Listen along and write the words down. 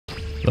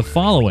The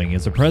following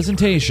is a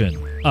presentation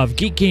of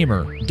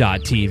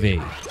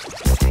GeekGamer.tv.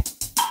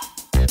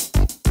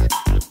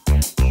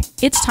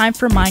 It's time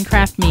for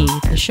Minecraft Me,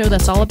 the show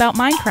that's all about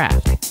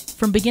Minecraft.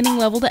 From beginning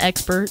level to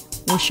expert,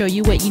 we'll show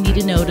you what you need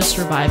to know to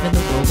survive in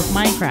the world of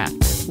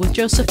Minecraft. With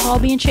Joseph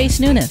Falbey and Chase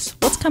Nunes,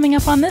 what's coming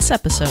up on this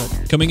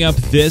episode? Coming up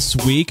this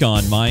week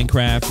on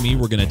Minecraft Me,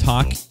 we're going to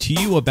talk to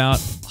you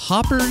about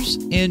hoppers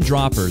and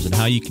droppers and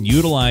how you can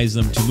utilize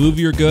them to move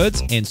your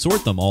goods and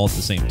sort them all at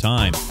the same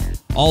time.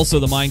 Also,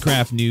 the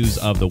Minecraft news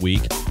of the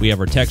week. We have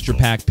our texture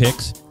pack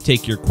picks,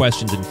 take your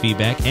questions and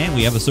feedback, and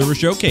we have a server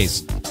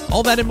showcase.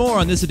 All that and more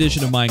on this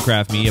edition of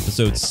Minecraft Me,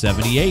 episode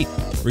 78,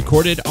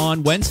 recorded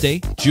on Wednesday,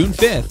 June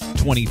 5th,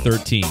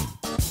 2013.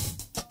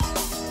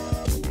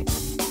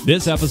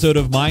 This episode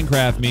of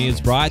Minecraft Me is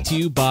brought to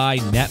you by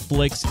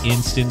Netflix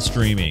Instant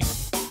Streaming.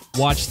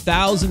 Watch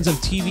thousands of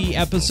TV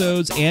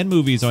episodes and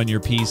movies on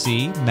your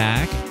PC,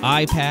 Mac,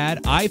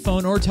 iPad,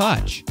 iPhone, or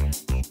touch.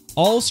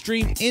 All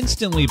streamed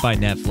instantly by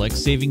Netflix,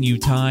 saving you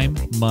time,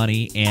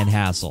 money, and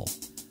hassle.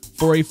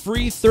 For a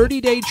free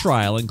 30-day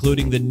trial,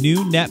 including the new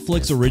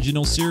Netflix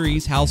original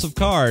series House of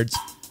Cards,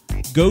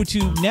 go to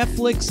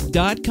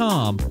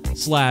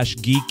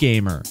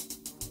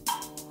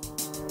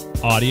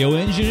netflix.com/geekgamer. Audio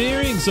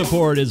engineering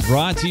support is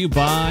brought to you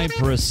by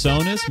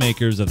Presonus,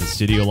 makers of the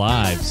Studio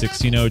Live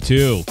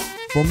 1602.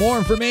 For more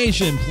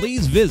information,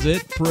 please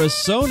visit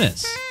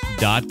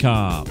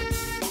presonus.com.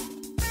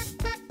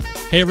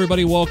 Hey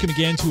everybody, welcome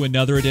again to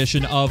another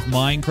edition of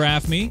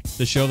Minecraft Me,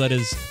 the show that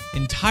is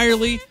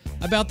entirely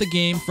about the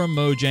game from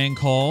Mojang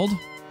called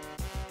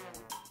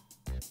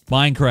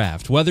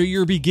Minecraft. Whether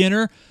you're a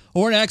beginner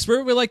or an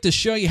expert, we like to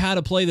show you how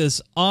to play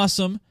this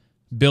awesome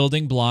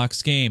building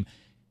blocks game.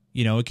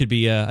 You know, it could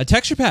be a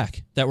texture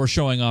pack that we're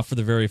showing off for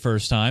the very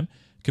first time.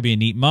 It could be a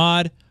neat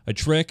mod, a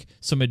trick,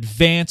 some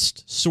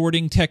advanced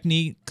sorting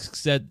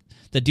techniques that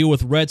deal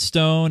with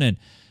redstone and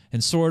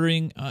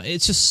sorting.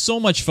 It's just so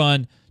much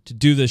fun to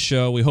do this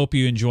show. We hope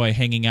you enjoy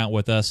hanging out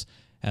with us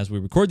as we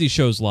record these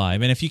shows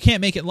live. And if you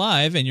can't make it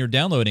live and you're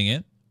downloading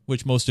it,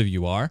 which most of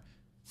you are,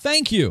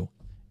 thank you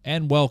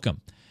and welcome.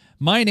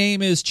 My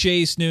name is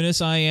Chase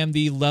Nunes. I am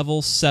the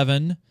level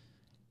 7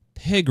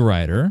 pig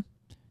rider,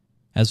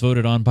 as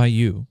voted on by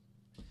you.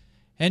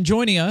 And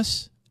joining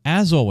us,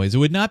 as always, it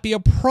would not be a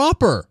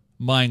proper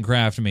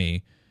Minecraft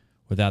Me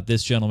without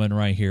this gentleman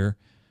right here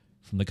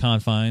from the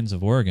confines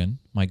of Oregon,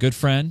 my good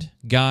friend,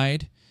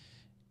 guide,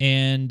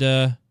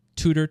 and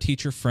tutor,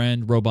 teacher,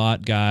 friend,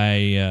 robot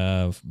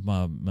guy,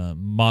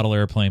 model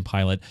airplane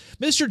pilot,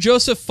 Mr.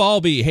 Joseph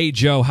Falbey. Hey,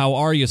 Joe, how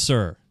are you,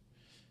 sir?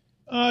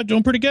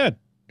 Doing pretty good.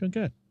 Doing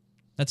good.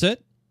 That's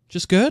it?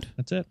 Just good?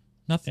 That's it.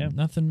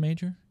 Nothing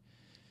major?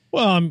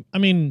 Well, I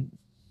mean,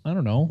 I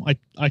don't know.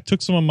 I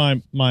took some of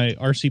my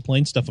RC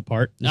plane stuff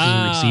apart. This is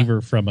a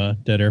receiver from a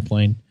dead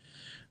airplane.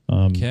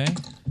 Okay.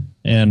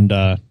 And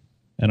I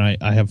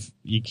have,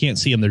 you can't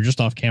see them. They're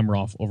just off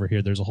camera over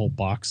here. There's a whole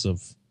bunch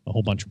of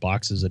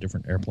boxes of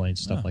different airplanes,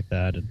 stuff like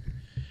that. And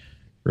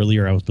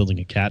earlier I was building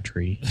a cat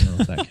tree. I don't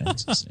know if that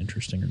counts as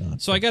interesting or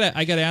not. So I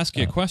gotta ask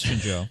you a question,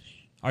 Joe.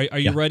 Are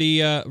you ready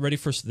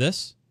for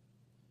this?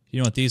 You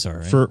know what these are,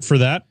 right? For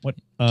that? What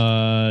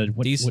those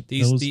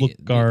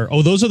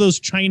are those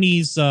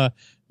Chinese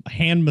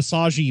hand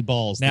massagey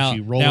balls that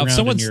you roll around if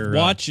someone's in your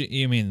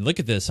watching, I mean, look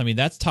at this. I mean,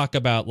 that's talk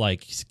about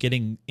like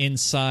getting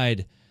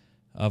inside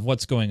of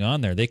what's going on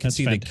there. They can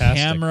see fantastic. The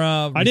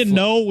camera. I didn't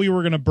know we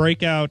were going to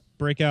break out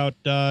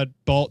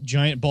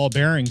giant ball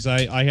bearings.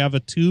 I have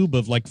a tube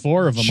of like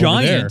 4 of them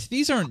over there.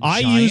 These aren't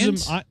I giant.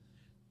 use them. I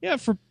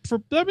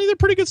mean, they're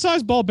pretty good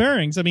sized ball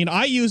bearings. I mean,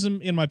 I use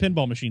them in my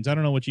pinball machines. I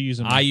don't know what you use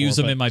them. I use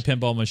them in my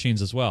pinball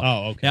machines as well.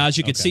 Oh, okay. Now, as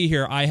you can see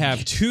here, I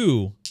have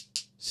 2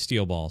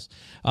 steel balls.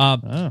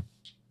 I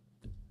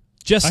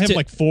have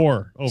like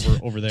 4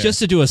 over there. Just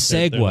to do a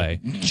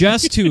segue,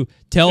 just to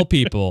tell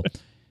people,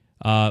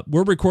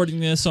 we're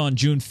recording this on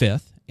June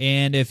 5th,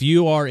 and if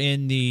you are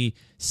in the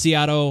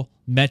Seattle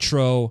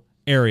metro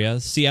area,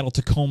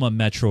 Seattle-Tacoma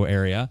metro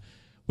area,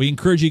 we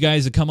encourage you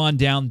guys to come on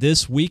down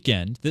this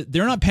weekend.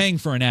 They're not paying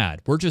for an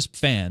ad. We're just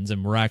fans,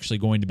 and we're actually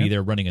going to be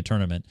there running a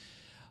tournament.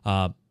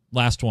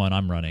 Last one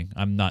I'm running.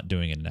 I'm not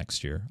doing it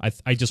next year.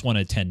 I just want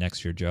to attend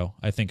next year, Joe.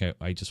 I think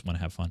I just want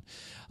to have fun.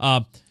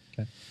 Okay.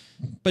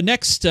 But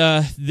next,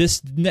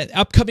 this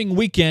upcoming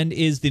weekend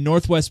is the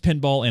Northwest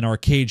Pinball and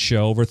Arcade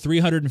Show. Over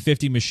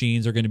 350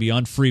 machines are going to be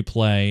on free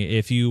play.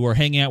 If you were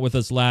hanging out with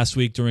us last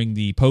week during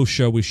the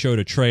post-show, we showed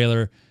a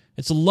trailer.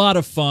 It's a lot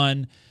of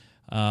fun.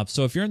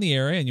 So if you're in the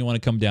area and you want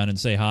to come down and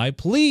say hi,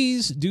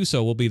 please do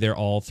so. We'll be there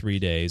all 3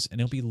 days, and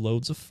it'll be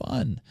loads of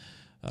fun.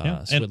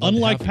 So and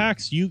unlike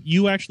PAX,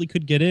 you actually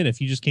could get in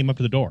if you just came up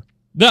to the door.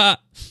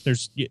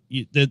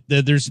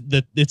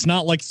 It's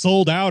not like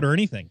sold out or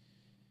anything.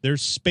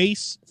 There's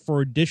space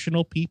for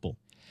additional people.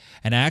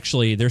 And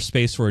actually, there's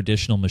space for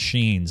additional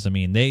machines. I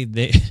mean,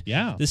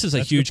 this is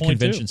a huge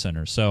convention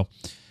center. So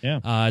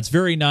it's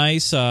very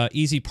nice,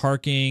 easy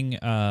parking,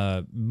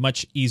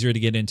 much easier to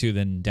get into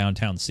than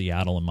downtown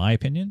Seattle, in my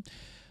opinion.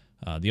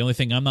 The only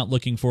thing I'm not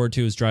looking forward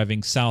to is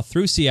driving south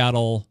through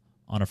Seattle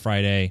on a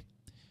Friday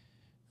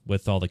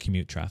with all the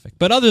commute traffic.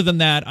 But other than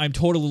that, I'm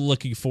totally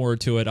looking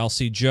forward to it. I'll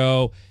see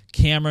Joe.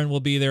 Cameron will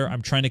be there.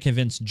 I'm trying to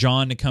convince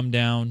John to come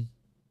down.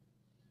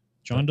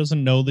 John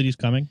doesn't know that he's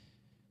coming?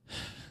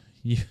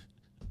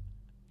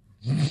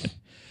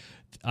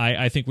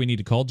 I think we need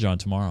to call John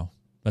tomorrow.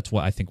 That's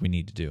what I think we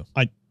need to do.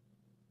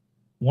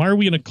 Why are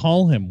we going to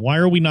call him? Why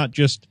are we not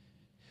just...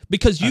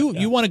 Because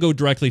you want to go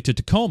directly to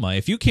Tacoma.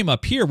 If you came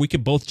up here, we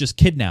could both just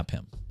kidnap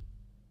him.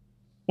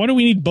 Why do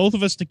we need both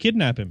of us to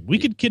kidnap him? We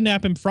could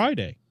kidnap him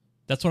Friday.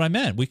 That's what I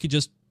meant. We could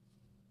just...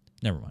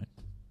 Never mind.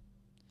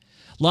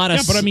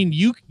 Yeah, but I mean,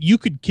 you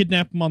could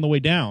kidnap him on the way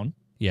down.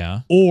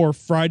 Yeah. Or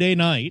Friday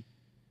night,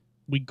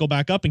 we go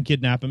back up and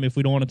kidnap him if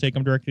we don't want to take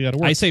him directly out of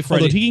work. I say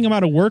Friday. Although taking him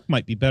out of work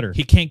might be better.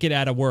 He can't get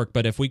out of work,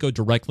 but if we go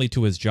directly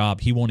to his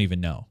job, he won't even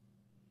know.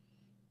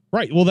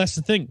 Right. Well, that's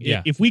the thing.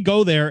 Yeah. If we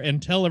go there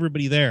and tell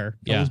everybody there,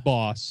 tell his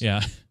boss,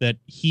 that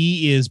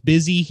he is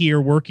busy here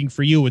working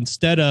for you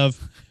instead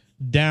of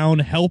down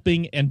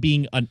helping and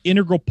being an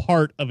integral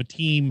part of a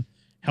team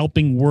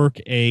helping work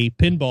a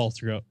pinball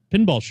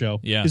show.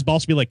 Yeah. His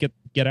boss will be like,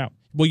 get out.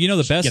 Well, you know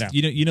the best.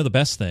 You know the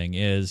best thing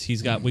is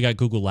we got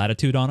Google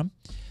Latitude on him,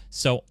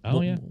 so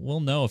we'll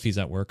know if he's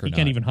at work or not. He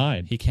can't even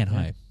hide. He can't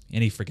hide,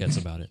 and he forgets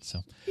about it.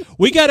 So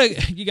we gotta.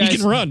 You guys, he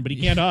can run, but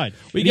he can't hide.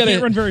 He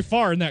can't run very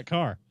far in that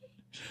car.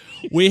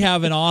 We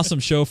have an awesome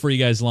show for you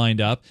guys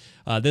lined up.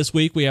 This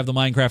week we have the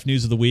Minecraft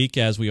News of the Week,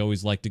 as we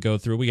always like to go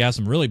through. We have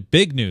some really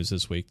big news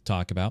this week to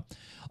talk about.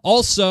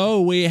 Also,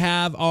 we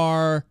have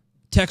our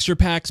Texture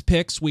Packs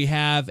picks. We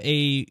have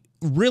a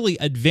really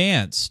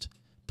advanced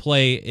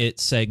Play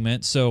It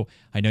segment. So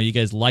I know you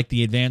guys like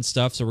the advanced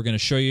stuff, so we're going to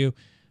show you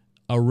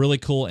a really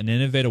cool and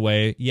innovative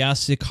way.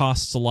 Yes, it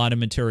costs a lot of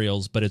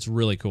materials, but it's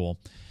really cool.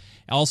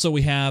 Also,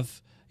 we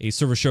have a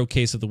server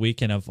showcase of the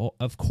week, and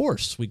of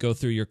course, we go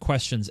through your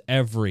questions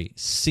every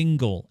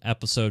single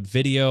episode,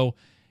 video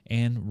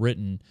and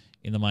written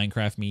in the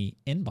Minecraft Me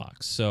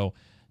inbox. So,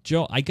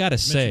 Joe, I got to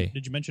say...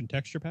 Did you mention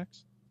texture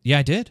packs? Yeah,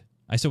 I did.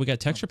 I said we got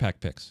texture pack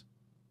picks.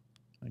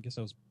 I guess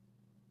I was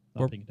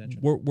not paying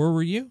attention. Where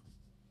were you?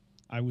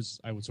 I was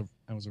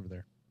over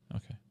there.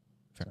 Okay.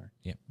 Fair. Sorry.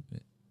 Yeah.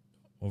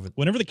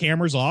 Whenever the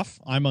camera's off,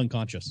 I'm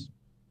unconscious.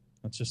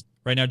 That's just...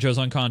 Right now, Joe's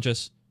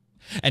unconscious.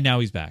 And now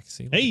he's back.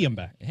 See, hey, I'm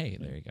back. Hey,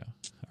 there you go.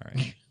 All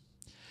right.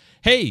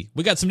 Hey,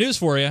 we got some news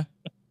for you.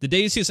 The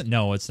day you see some...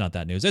 No, it's not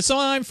that news. It's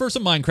time for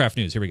some Minecraft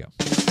news. Here we go.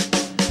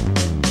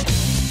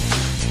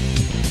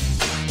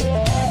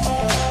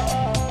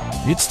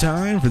 It's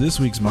time for this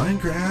week's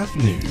Minecraft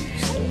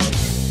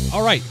news.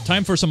 All right,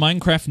 time for some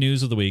Minecraft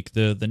news of the week.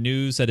 The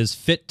news that is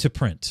fit to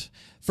print.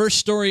 First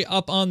story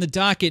up on the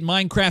docket,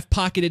 Minecraft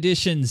Pocket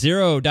Edition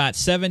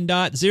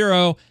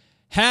 0.7.0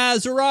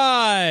 has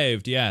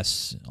arrived.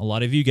 Yes, a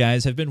lot of you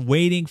guys have been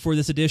waiting for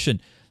this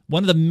edition.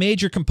 One of the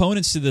major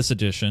components to this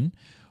edition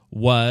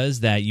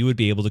was that you would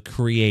be able to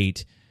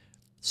create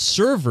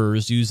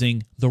servers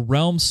using the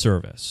Realm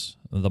service,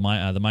 the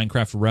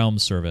Minecraft Realm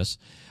service.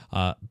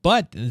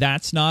 But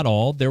that's not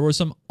all. There were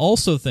some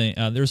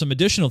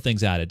additional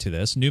things added to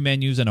this. New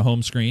menus and a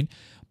home screen.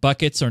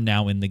 Buckets are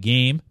now in the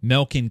game.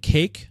 Milk and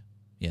cake.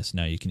 Yes,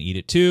 now you can eat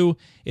it too.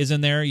 Is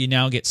in there. You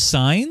now get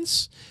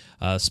signs.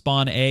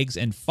 Spawn eggs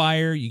and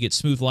fire. You get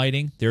smooth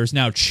lighting. There's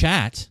now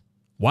chat.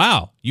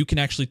 Wow, you can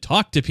actually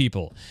talk to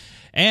people.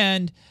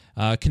 And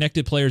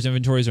connected players'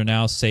 inventories are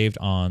now saved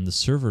on the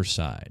server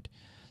side.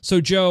 So,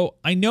 Joe,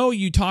 I know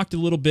you talked a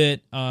little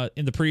bit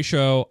in the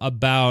pre-show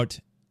about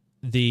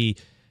the...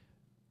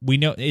 We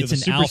know it's an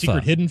super alpha.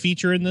 Secret hidden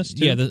feature in this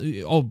too?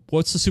 Yeah.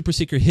 What's the super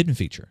secret hidden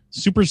feature?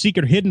 Super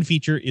secret hidden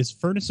feature is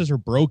furnaces are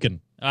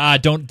broken.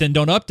 Don't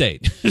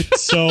update.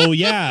 So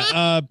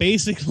yeah,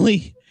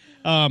 basically...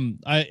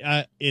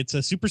 it's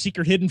a super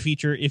secret hidden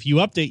feature. If you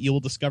update, you will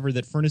discover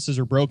that furnaces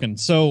are broken.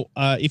 So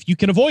if you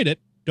can avoid it,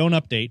 don't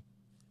update.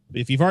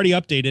 If you've already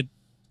updated,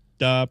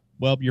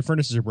 well, your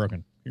furnaces are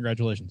broken.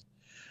 Congratulations.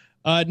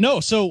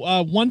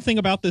 So one thing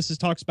about this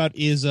talks about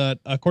is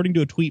according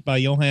to a tweet by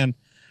Johan,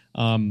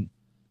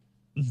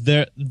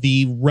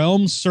 the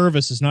Realm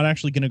service is not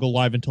actually going to go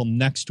live until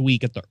next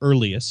week at the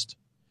earliest.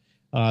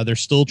 They're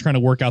still trying to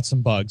work out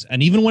some bugs.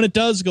 And even when it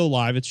does go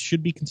live, it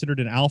should be considered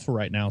an alpha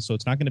right now, so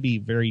it's not going to be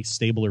very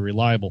stable or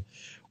reliable.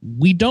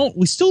 We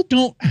still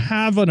don't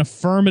have an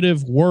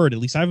affirmative word, at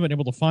least I haven't been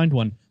able to find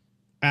one,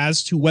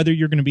 as to whether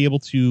you're going to be able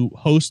to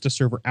host a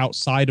server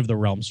outside of the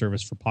Realm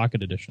service for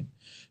Pocket Edition.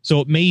 So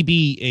it may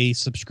be a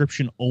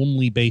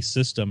subscription-only based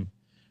system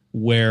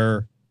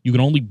where you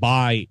can only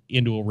buy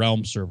into a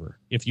Realm server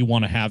if you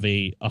want to have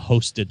a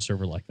hosted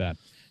server like that.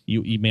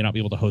 You may not be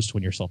able to host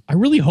one yourself. I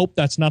really hope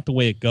that's not the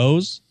way it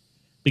goes,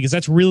 because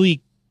that's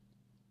really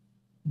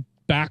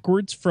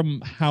backwards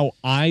from how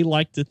I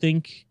like to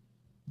think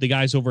the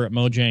guys over at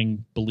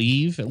Mojang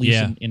believe, at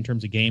least in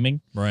terms of gaming.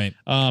 Right.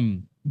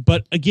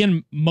 But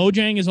again,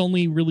 Mojang is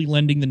only really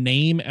lending the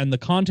name and the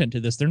content to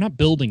this. They're not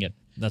building it.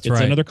 It's right.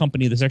 It's another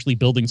company that's actually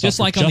building software. Just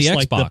like on the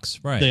Xbox.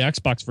 Right. The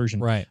Xbox version.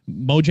 Right.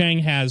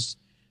 Mojang has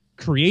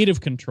creative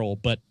control,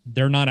 but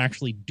they're not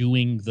actually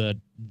doing the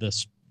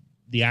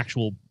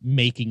actual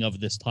making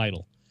of this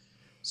title.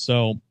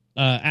 So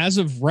as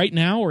of right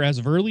now or as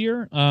of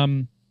earlier,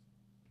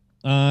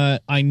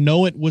 I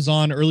know it was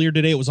on earlier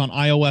today. It was on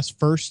iOS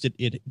first.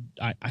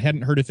 I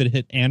hadn't heard if it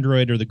hit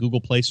Android or the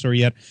Google Play Store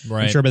yet.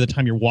 Right. I'm sure by the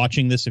time you're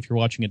watching this, if you're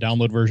watching a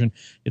download version,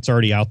 it's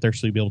already out there,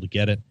 so you'll be able to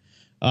get it.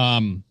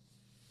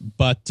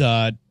 But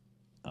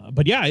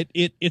yeah,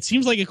 it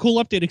seems like a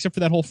cool update, except for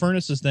that whole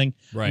furnaces thing.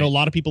 Right. I know a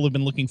lot of people have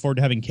been looking forward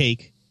to having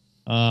cake.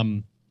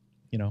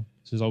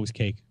 This is always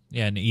cake.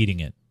 Yeah, and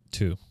eating it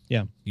too.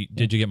 Yeah.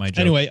 Did you get my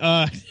joke? Anyway,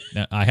 No,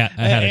 I had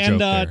a joke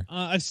there.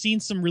 I've seen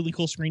some really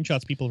cool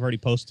screenshots people have already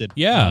posted.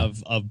 Yeah.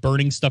 Of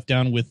burning stuff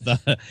down with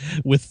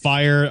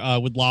fire,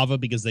 with lava,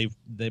 because they've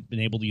been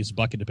able to use a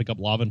bucket to pick up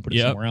lava and put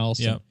it somewhere else.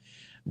 Yep.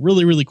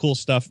 Really, really cool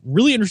stuff.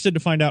 Really interested to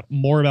find out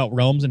more about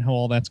Realms and how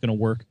all that's going to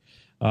work.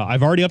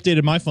 I've already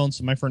updated my phone,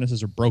 so my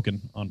furnaces are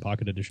broken on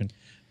Pocket Edition.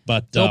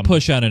 But they'll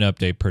push out an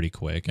update pretty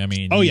quick. I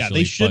mean, oh yeah,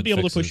 they should be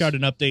able to push out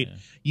an update. Yeah.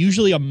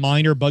 Usually, a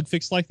minor bug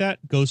fix like that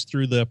goes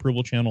through the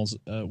approval channels,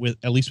 with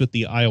at least with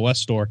the iOS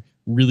store,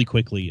 really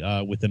quickly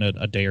within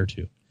a day or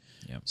two.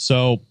 Yeah.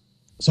 So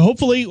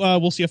hopefully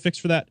we'll see a fix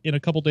for that in a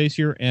couple days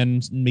here,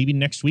 and maybe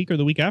next week or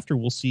the week after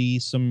we'll see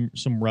some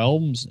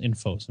Realms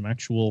info, some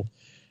actual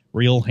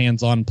real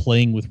hands-on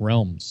playing with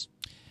Realms.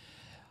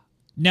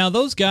 Now,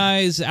 those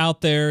guys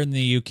out there in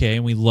the UK,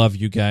 and we love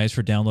you guys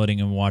for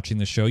downloading and watching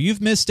the show, you've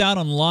missed out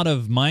on a lot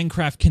of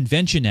Minecraft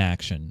convention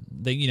action.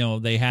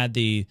 They had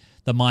the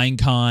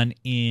Minecon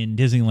in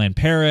Disneyland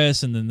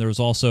Paris, and then there was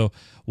also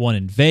one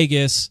in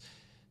Vegas.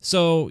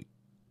 So,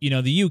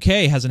 the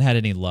UK hasn't had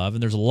any love,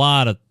 and there's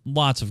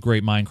lots of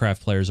great Minecraft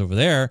players over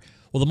there.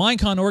 Well, the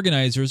Minecon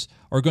organizers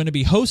are going to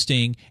be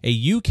hosting a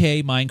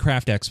UK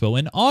Minecraft Expo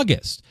in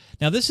August.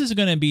 Now, this is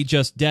going to be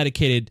just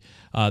dedicated.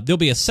 There'll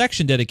be a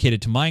section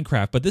dedicated to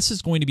Minecraft, but this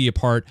is going to be a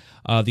part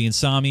of the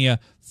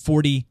Insomnia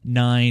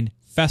 49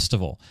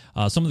 Festival.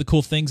 Some of the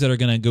cool things that are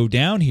going to go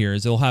down here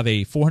is they'll have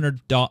a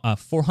 400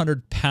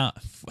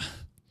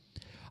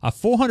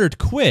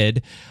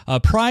 quid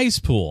prize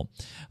pool,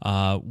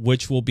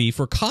 which will be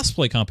for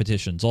cosplay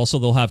competitions. Also,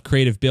 they'll have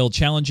creative build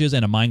challenges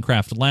and a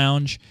Minecraft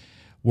lounge,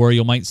 where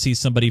you might see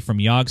somebody from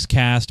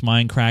Yogscast,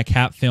 Minecraft,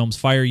 Hat Films,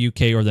 Fire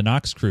UK, or the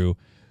Nox Crew,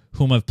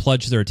 whom have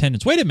pledged their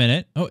attendance. Wait a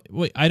minute. Oh,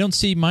 wait, I don't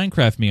see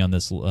Minecraft Me on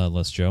this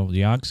list, Joe.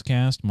 The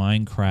Yogscast,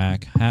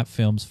 Minecraft, Hat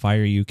Films,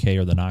 Fire UK,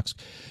 or the Nox.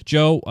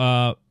 Joe,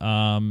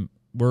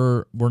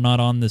 we're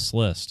not on this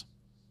list.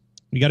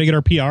 We got to get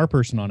our PR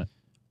person on it.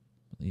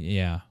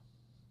 Yeah.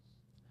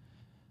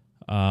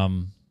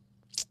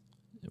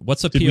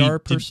 What's a PR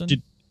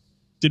person?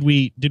 Did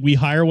we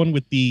hire one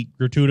with the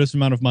gratuitous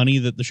amount of money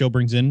that the show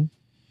brings in?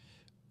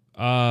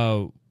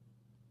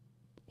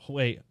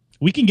 Wait.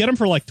 We can get them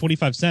for like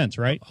 25 cents,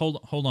 right?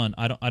 Hold on.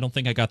 I don't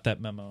think I got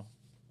that memo.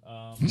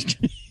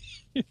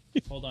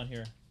 Hold on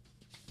here.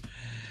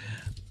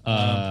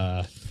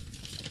 No,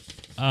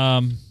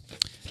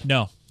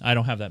 I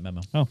don't have that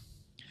memo.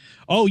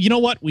 Oh, you know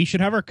what? We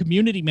should have our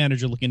community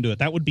manager look into it.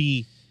 That would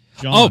be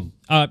John.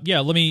 Yeah.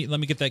 Let me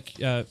get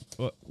that.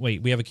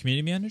 Wait, we have a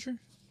community manager?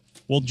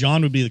 Well,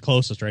 John would be the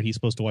closest, right? He's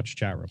supposed to watch the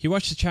chat room. He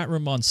watched the chat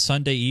room on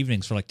Sunday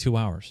evenings for like 2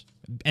 hours,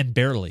 and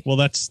barely. Well,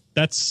 that's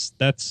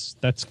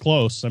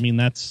close. I mean,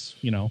 that's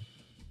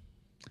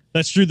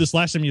true. This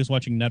last time he was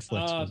watching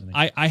Netflix, wasn't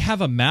he? I have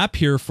a map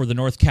here for the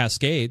North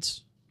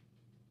Cascades.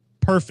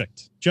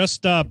 Perfect.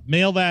 Just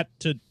mail that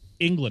to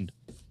England.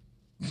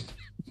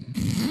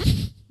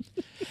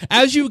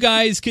 As you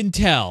guys can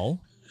tell,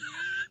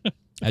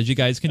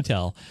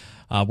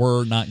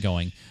 we're not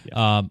going.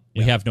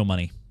 We have no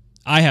money.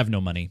 I have no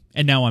money,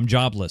 and now I'm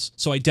jobless,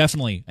 so I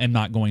definitely am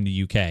not going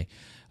to UK.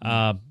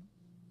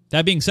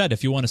 That being said,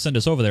 if you want to send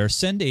us over there,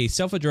 send a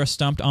self-addressed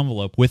stamped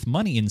envelope with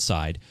money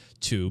inside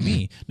to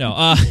me.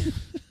 No,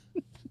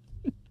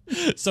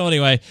 so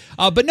anyway,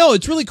 but no,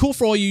 it's really cool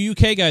for all you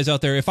UK guys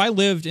out there. If I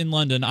lived in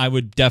London, I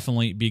would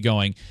definitely be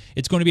going.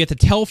 It's going to be at the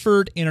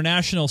Telford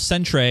International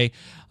Centre,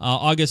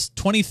 August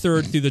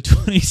 23rd through the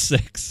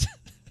 26th.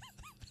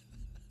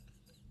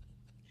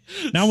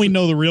 Now we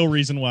know the real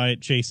reason why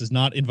Chase is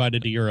not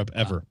invited to Europe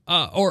ever.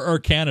 Or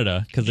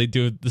Canada, because they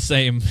do the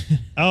same.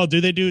 Oh, do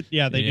they do?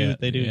 Yeah, they do.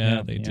 They do.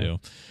 Yeah, they do.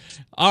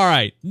 All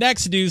right,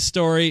 next news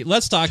story.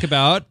 Let's talk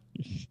about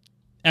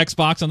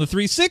Xbox on the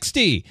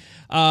 360.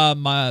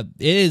 It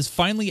is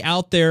finally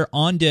out there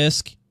on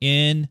disc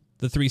in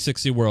the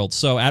 360 world.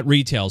 So at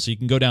retail, so you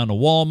can go down to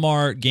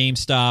Walmart,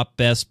 GameStop,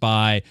 Best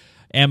Buy,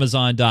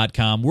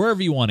 Amazon.com,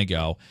 wherever you want to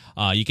go.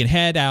 You can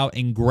head out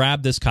and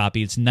grab this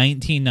copy. It's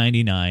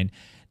 $19.99.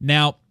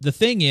 Now, the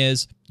thing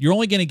is, you're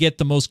only going to get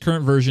the most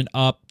current version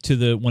up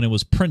to when it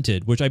was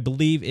printed, which I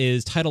believe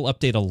is Title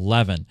Update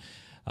 11.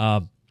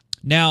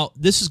 Now,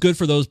 this is good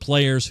for those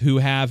players who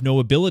have no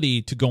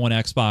ability to go on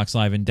Xbox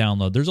Live and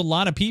download. There's a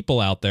lot of people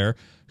out there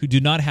who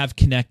do not have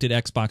connected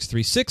Xbox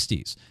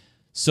 360s.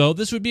 So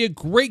this would be a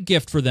great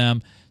gift for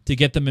them to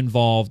get them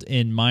involved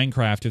in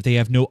Minecraft if they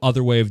have no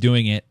other way of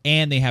doing it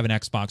and they have an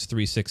Xbox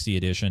 360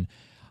 edition.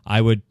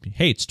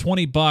 Hey, it's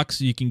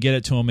 $20. You can get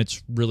it to them.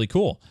 It's really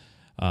cool.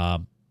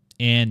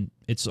 And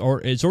it's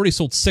already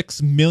sold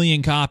 6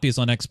 million copies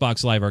on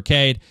Xbox Live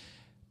Arcade.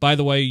 by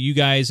the way, you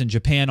guys in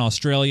Japan,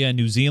 Australia, and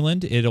New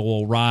Zealand, it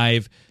will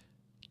arrive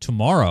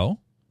tomorrow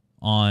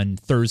on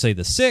Thursday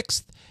the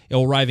 6th. It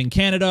will arrive in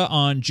Canada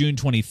on June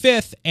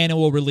 25th, and it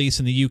will release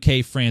in the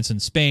UK, France,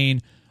 and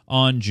Spain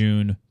on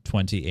June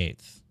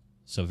 28th.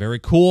 So very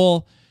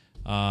cool.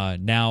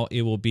 Now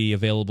it will be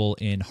available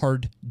in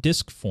hard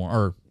disk form,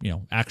 or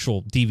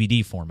actual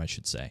DVD form, I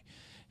should say,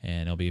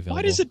 and it'll be available.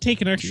 Why does it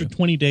take an extra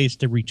 20 days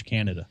to reach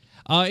Canada?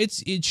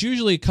 It's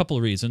usually a couple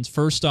of reasons.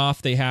 First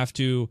off, they have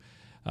to,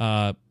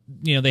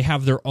 they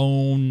have their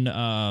own,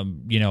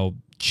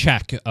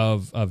 check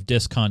of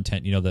disc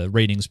content, the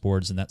ratings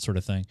boards and that sort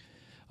of thing.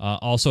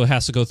 Also, it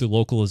has to go through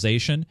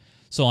localization.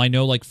 So I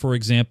know, like, for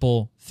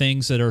example,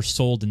 things that are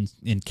sold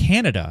in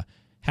Canada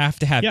have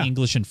to have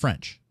English and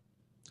French.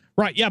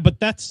 Right, yeah, but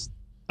that's,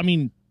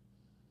 I'm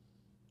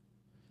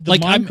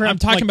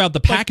talking about the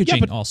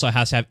packaging also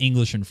has to have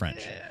English and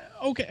French.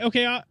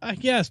 Okay, I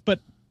guess, but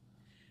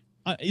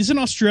isn't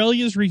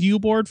Australia's review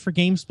board for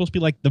games supposed to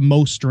be, like, the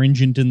most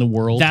stringent in the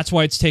world? That's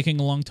why it's taking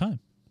a long time.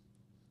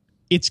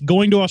 It's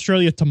going to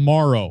Australia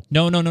tomorrow.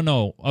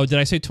 No. Oh, did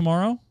I say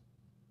tomorrow?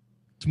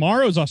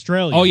 Tomorrow's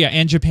Australia. Oh, yeah,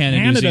 and Japan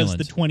and New Zealand.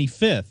 Canada's the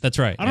 25th. That's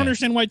right. I don't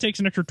understand why it takes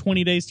an extra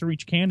 20 days to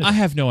reach Canada. I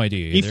have no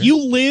idea either. If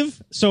you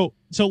live, so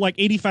like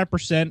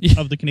 85%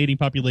 of the Canadian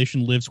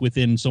population lives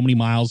within so many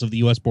miles of the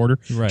U.S. border.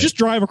 Right. Just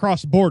drive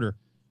across the border,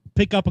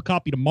 pick up a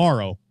copy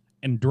tomorrow,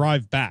 and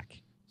drive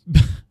back.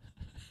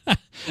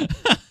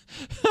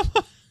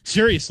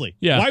 Seriously.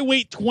 Yeah. Why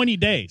wait 20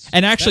 days?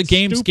 And actually,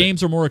 That's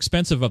games are more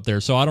expensive up there,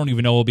 so I don't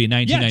even know it'll be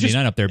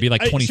 $19.99 up there. It'll be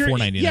like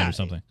 $24.99 or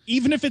something.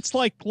 Even if it's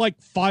like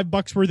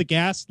 $5 worth of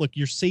gas, look,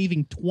 you're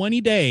saving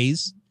 20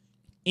 days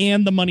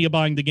and the money of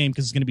buying the game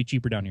because it's going to be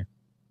cheaper down here.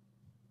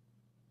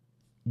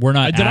 We're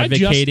not advocating.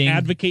 Did I just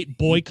advocate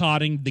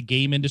boycotting the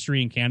game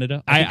industry in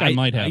Canada? I think I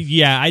might have.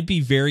 Yeah, I'd be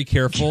very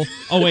careful.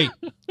 Oh, wait.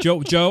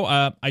 Joe,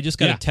 I just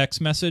got a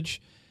text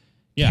message.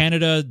 Yeah.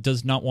 Canada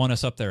does not want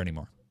us up there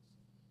anymore.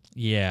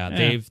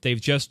 Yeah,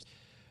 they've just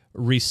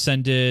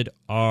rescinded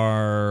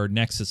our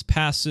Nexus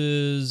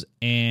passes,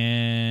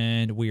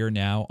 and we are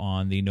now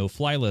on the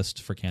no-fly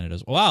list for Canada.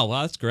 Wow,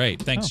 that's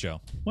great. Thanks, Joe.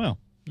 Well,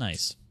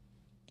 nice.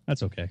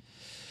 That's okay.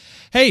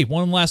 Hey,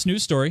 one last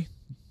news story.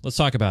 Let's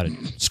talk about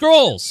it.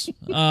 Scrolls,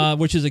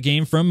 which is a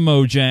game from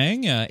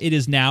Mojang. It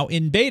is now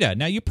in beta.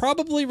 Now, you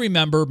probably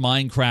remember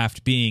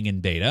Minecraft being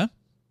in beta.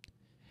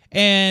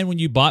 And when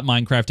you bought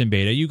Minecraft in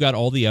beta, you got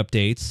all the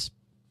updates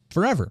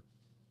forever.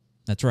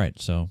 That's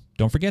right. So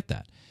don't forget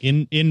that.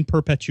 In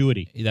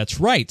perpetuity.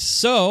 That's right.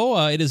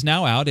 So it is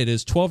now out. It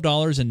is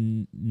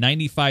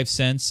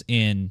 $12.95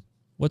 in,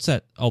 what's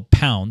that? Oh,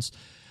 pounds.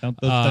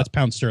 That's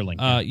pound sterling.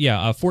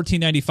 Yeah,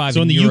 $14.95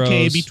 so in the euros. UK,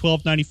 it'd be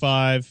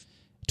 $12.95.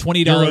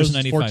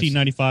 $20.95.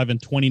 $14.95 and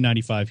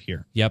 $20.95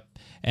 here. Yep.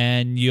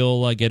 And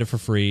you'll get it for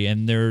free.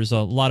 And there's a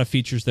lot of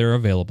features there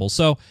available.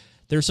 So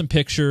there's some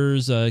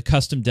pictures,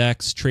 custom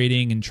decks,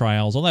 trading and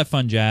trials, all that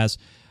fun jazz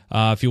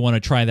if you want to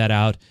try that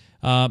out.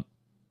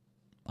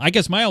 I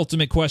guess my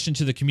ultimate question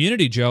to the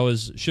community, Joe,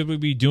 is should we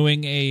be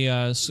doing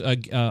a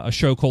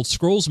show called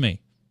Scrolls Me?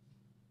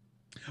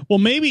 Well,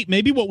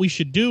 maybe what we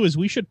should do is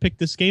we should pick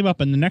this game up,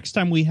 and the next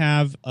time we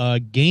have a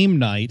game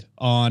night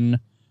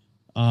on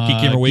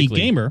Geek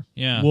Gamer,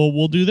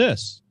 we'll do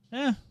this.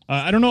 Yeah.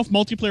 I don't know if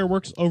multiplayer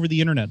works over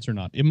the internets or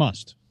not. It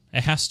must.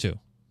 It has to.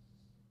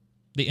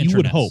 You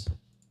would hope.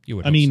 You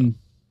would. I mean. So.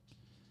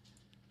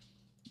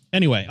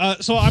 Anyway,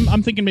 so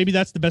I'm thinking maybe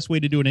that's the best way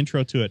to do an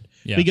intro to it,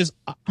 because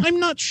I'm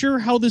not sure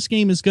how this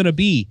game is going to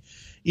be.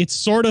 It's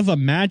sort of a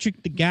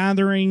Magic the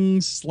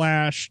Gathering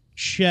 /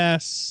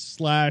 chess /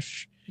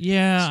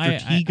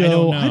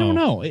 Stratego. I don't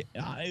know.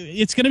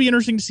 It's going to be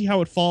interesting to see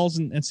how it falls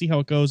and see how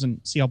it goes and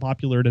see how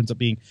popular it ends up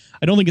being.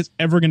 I don't think it's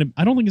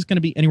going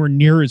to be anywhere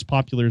near as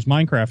popular as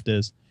Minecraft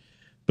is.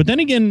 But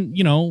then again,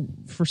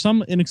 for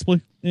some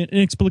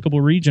inexplicable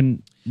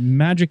region,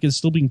 Magic is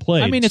still being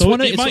played. I mean,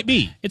 it might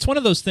be. It's one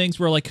of those things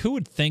where, like, who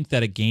would think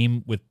that a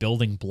game with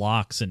building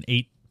blocks and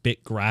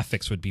 8-bit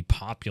graphics would be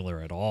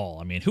popular at all?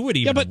 I mean, who would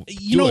even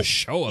do a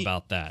show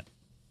about that?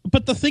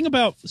 But the thing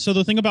about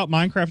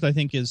Minecraft, I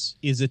think, is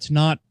it's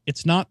not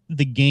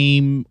the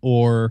game,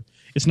 or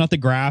it's not the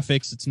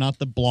graphics, it's not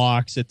the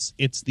blocks,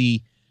 it's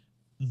the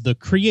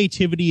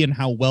creativity and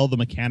how well the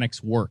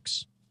mechanics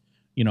works.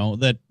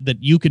 That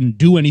you can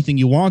do anything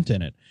you want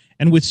in it.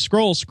 And with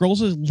Scrolls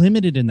is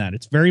limited in that.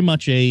 It's very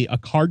much a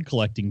card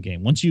collecting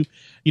game. Once I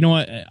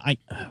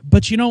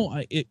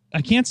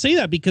can't say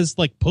that because,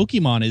 like,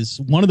 Pokemon is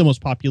one of the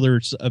most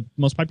popular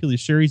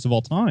series of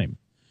all time.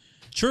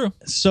 True.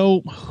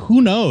 So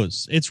who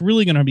knows? It's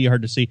really going to be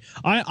hard to see.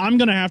 I'm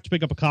going to have to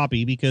pick up a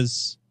copy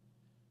because,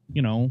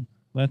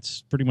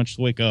 that's pretty much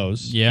the way it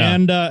goes. Yeah.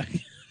 And I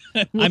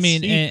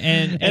mean,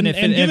 and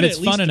if it's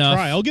fun enough,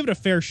 I'll give it a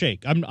fair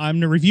shake. I'm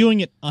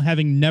reviewing it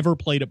having never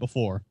played it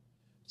before,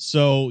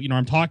 so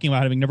I'm talking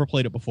about having never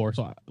played it before.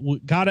 So I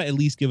gotta at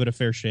least give it a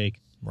fair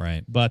shake,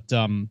 right? But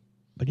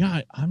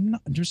yeah, I'm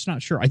just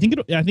not sure. I think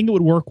it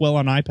would work well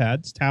on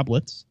iPads,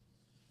 tablets.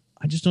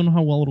 I just don't know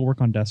how well it'll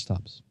work on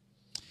desktops.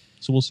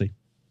 So we'll see.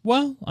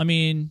 Well, I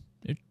mean,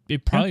 it'd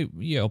it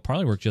probably it'll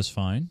probably work just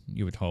fine.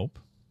 You would hope.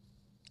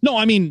 No,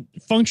 I mean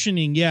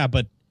functioning, yeah,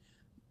 but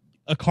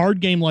a card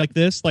game like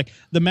this, like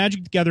the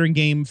Magic the Gathering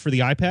game for the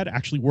iPad,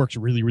 actually works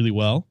really, really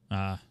well.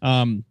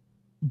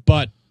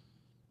 But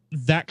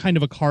that kind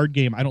of a card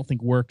game, I don't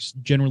think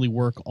generally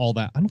work all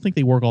that. I don't think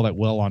they work all that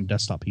well on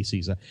desktop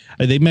PCs.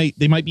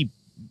 They might be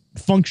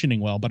functioning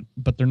well,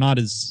 but they're not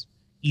as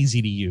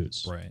easy to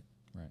use. Right.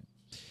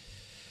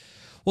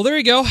 Well, there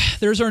you go.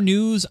 There's our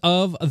news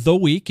of the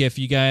week. If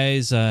you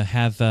guys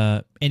have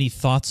any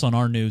thoughts on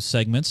our news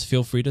segments,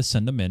 feel free to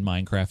send them in,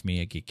 minecraftme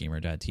at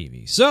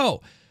geekgamer.tv.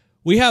 So,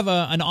 we have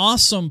an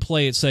awesome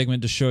Play It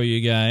segment to show you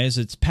guys.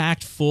 It's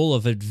packed full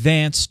of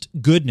advanced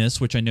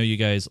goodness, which I know you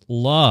guys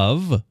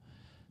love.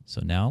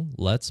 So now,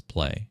 let's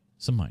play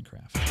some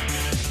Minecraft.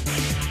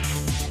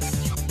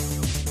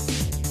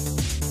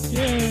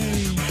 Yay!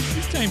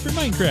 It's time for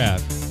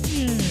Minecraft.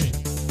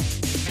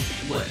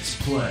 Yay! Let's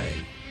play.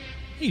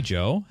 Hey,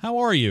 Joe. How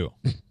are you?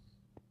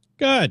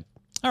 Good.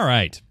 All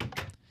right.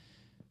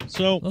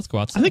 So let's go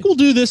outside. I think we'll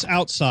do this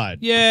outside.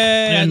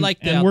 Yeah, I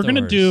like that. And we're going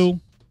to do...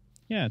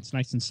 Yeah, it's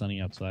nice and sunny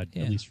outside,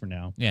 Yeah. at least for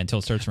now. Yeah, until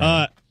it starts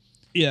raining.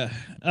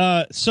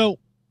 So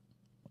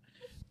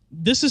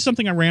this is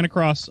something I ran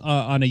across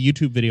on a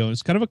YouTube video.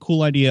 It's kind of a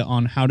cool idea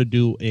on how to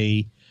do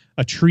a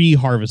tree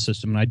harvest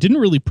system. And I didn't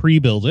really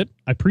pre-build it.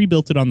 I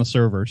pre-built it on the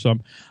server. So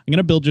I'm going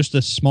to build just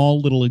a small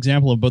little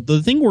example of it. But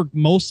the thing we're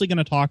mostly going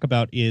to talk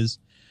about is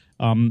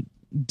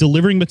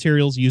delivering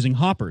materials using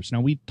hoppers. Now,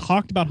 we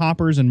talked about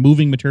hoppers and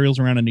moving materials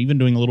around and even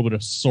doing a little bit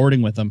of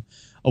sorting with them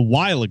a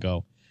while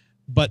ago.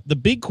 But the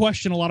big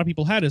question a lot of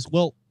people had is,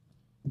 well,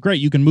 great,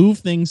 you can move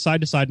things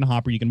side to side in a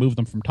hopper. You can move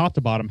them from top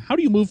to bottom. How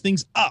do you move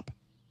things up?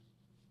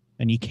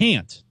 And you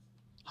can't.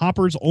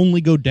 Hoppers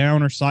only go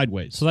down or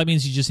sideways. So that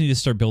means you just need to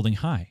start building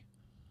high.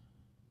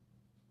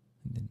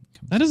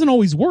 That doesn't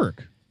always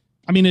work.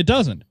 I mean, it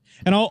doesn't.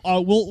 And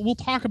we'll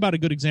talk about a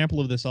good example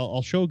of this.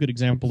 I'll show a good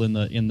example in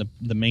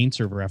the main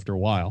server after a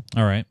while.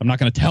 All right. I'm not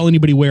going to tell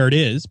anybody where it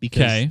is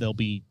because they'll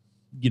be,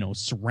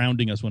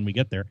 surrounding us when we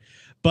get there.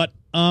 But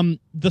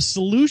the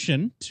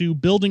solution to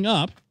building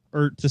up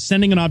or to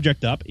sending an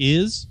object up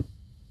is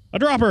a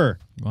dropper.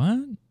 What?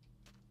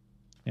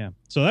 Yeah.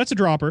 So that's a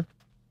dropper.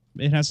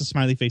 It has a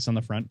smiley face on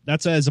the front.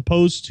 That's as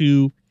opposed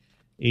to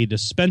a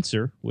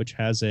dispenser, which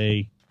has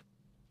a,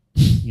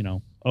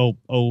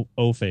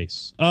 O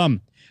face.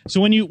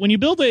 So when you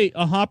build a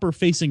hopper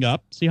facing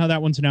up, see how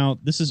that one's now.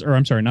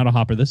 I'm sorry, not a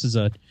hopper. This is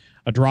a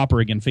dropper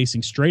again,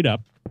 facing straight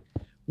up.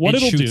 What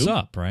it'll shoots do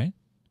up, right?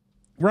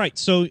 Right.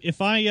 So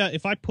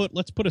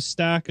let's put a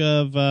stack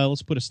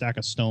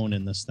of stone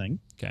in this thing.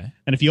 Okay.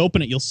 And if you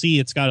open it, you'll see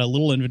it's got a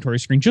little inventory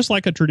screen, just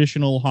like a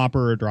traditional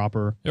hopper or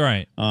dropper.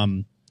 Right.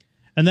 And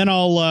then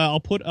I'll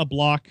put a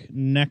block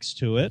next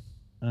to it.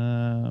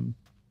 I'll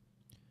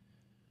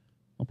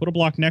put a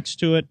block next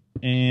to it,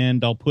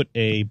 and I'll put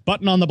a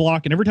button on the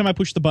block. And every time I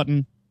push the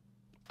button,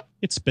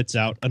 it spits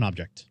out an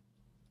object.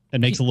 It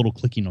makes a little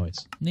clicky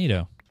noise.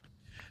 Neato.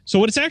 So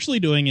what it's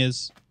actually doing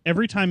is,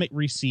 every time it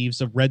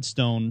receives a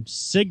redstone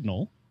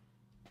signal,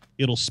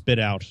 it'll spit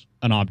out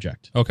an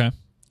object. Okay.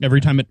 Every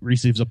time it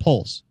receives a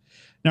pulse.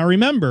 Now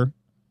remember,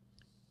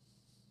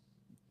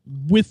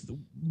 with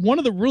one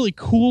of the really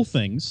cool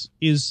things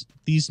is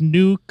these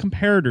new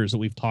comparators that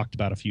we've talked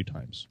about a few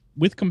times.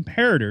 With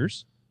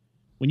comparators,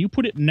 when you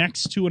put it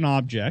next to an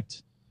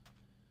object,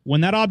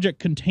 when that object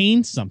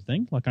contains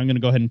something, like I'm going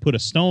to go ahead and put a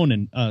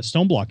stone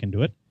block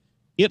into it,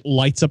 it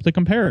lights up the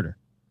comparator.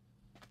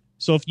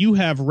 So if you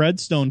have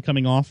redstone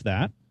coming off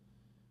that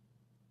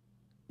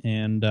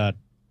and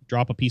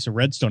drop a piece of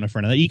redstone in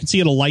front of that, you can see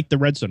it'll light the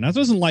redstone. Now, it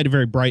doesn't light it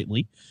very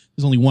brightly.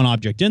 There's only one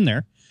object in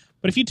there.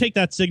 But if you take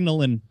that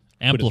signal and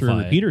put it through a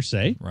repeater,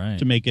 say,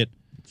 to make it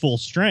full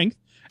strength,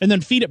 and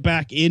then feed it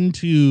back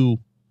into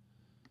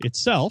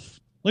itself,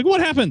 like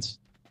what happens?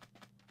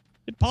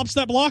 It pops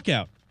that block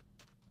out.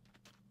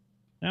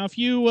 Now, if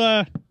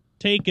you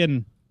take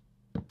and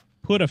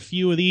put a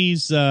few of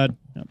these...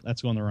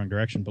 that's going the wrong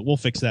direction, but we'll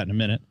fix that in a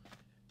minute.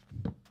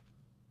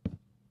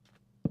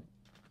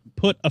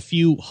 Put a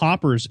few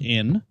hoppers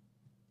in.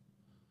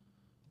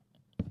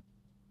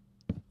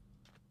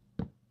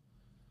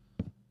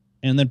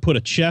 And then put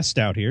a chest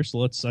out here.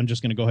 So I'm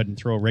just going to go ahead and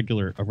throw a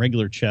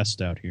regular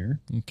chest out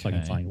here. Okay. If I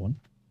can find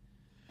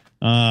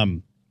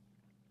one.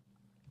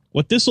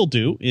 What this will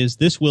do is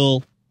this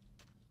will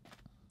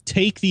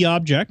take the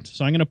object.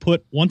 So I'm going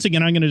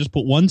to just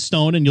put one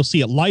stone and you'll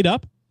see it light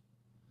up.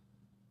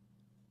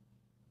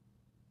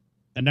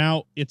 And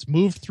now it's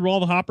moved through all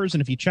the hoppers,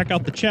 and if you check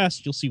out the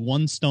chest, you'll see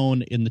one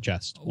stone in the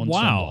chest.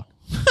 Wow.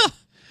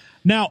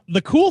 Now,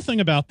 the cool thing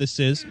about this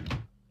is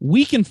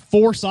we can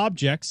force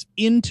objects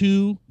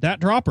into that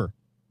dropper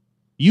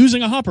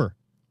using a hopper.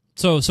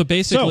 So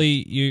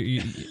basically,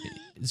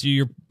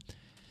 you're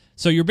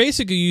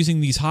basically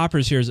using these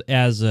hoppers here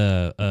as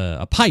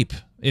a pipe,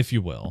 if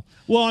you will.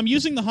 Well, I'm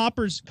using the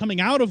hoppers coming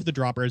out of the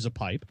dropper as a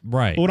pipe.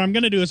 Right. But what I'm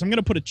going to do is I'm going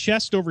to put a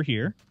chest over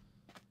here.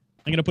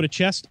 I'm going to put a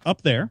chest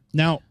up there.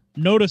 Now,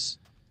 notice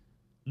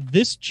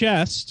this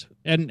chest,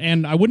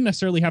 and I wouldn't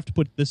necessarily have to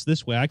put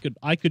this way. I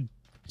could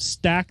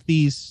stack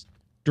these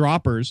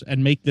droppers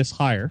and make this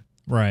higher.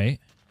 Right.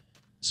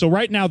 So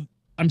right now,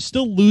 I'm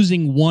still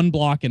losing 1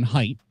 block in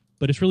height,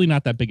 but it's really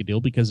not that big a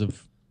deal because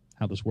of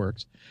how this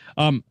works.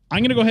 I'm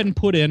going to go ahead and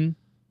put in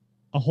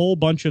a whole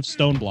bunch of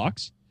stone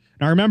blocks.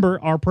 Now remember,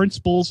 our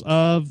principles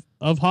of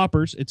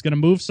hoppers, it's going to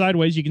move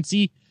sideways. You can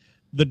see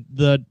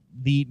the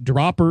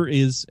dropper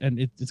is, and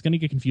it's going to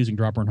get confusing,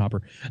 dropper and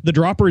hopper. The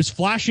dropper is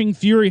flashing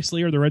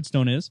furiously, or the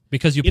redstone is.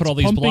 Because you put all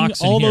these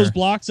blocks in all here. those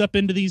blocks up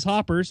into these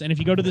hoppers, and if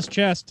you go to this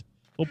chest,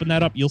 open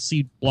that up, you'll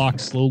see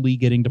blocks slowly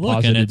getting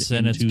deposited. Look,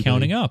 and it's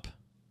counting up.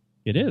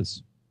 It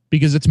is.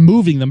 Because it's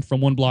moving them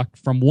from one block,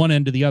 from one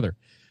end to the other.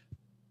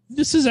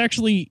 This is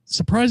actually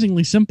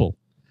surprisingly simple.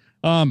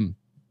 That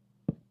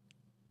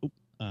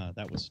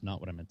was not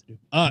what I meant to do.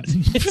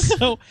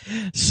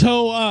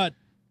 So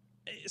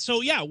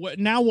yeah.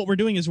 Now what we're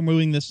doing is we're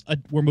moving this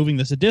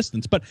a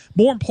distance. But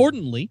more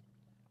importantly,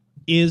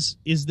 is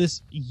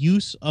this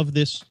use of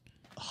this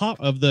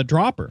of the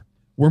dropper.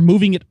 We're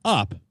moving it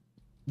up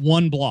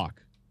 1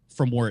 block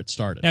from where it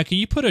started. Now, can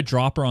you put a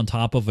dropper on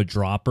top of a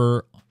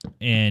dropper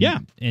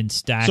and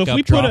stack so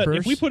up droppers?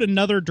 If we put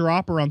another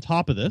dropper on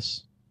top of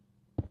this,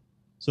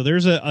 so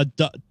there's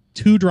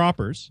 2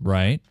 droppers.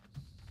 Right.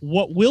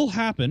 What will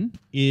happen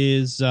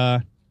is,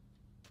 let's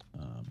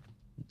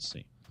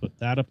see, put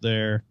that up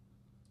there,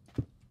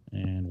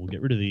 and we'll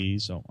get rid of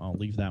these. So I'll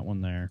leave that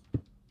one there.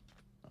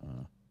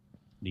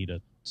 Need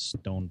a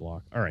stone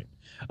block. All right.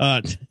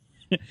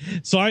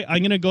 So I'm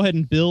going to go ahead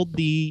and build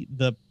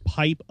the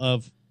pipe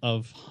of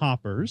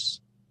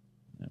hoppers.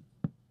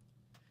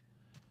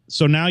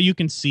 So now you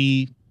can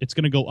see it's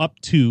going to go up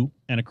 2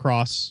 and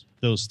across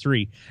those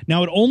 3.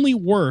 Now it only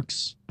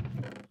works,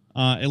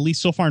 at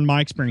least so far in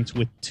my experience,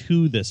 with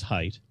 2 this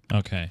height.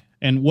 Okay.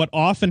 And what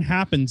often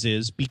happens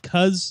is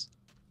because...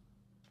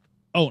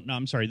 Oh, no,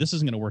 I'm sorry. This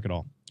isn't going to work at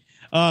all.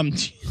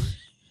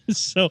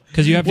 So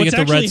because you have to get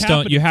the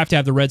redstone. You have to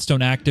have the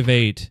redstone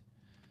activate.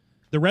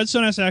 The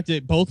redstone has to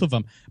activate both of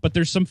them. But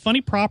there's some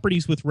funny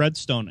properties with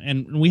redstone,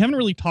 and we haven't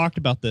really talked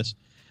about this,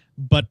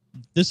 but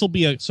this will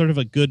be a sort of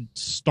a good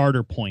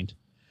starter point.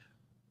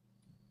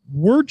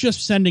 We're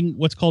just sending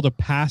what's called a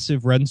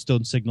passive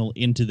redstone signal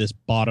into this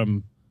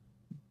bottom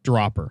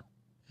dropper.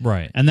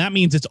 Right. And that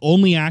means it's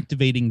only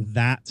activating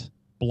that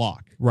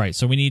block. Right.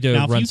 So we need to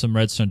run some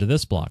redstone to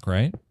this block,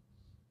 right?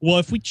 Well,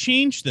 if we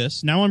change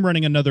this, now I'm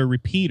running another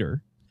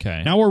repeater.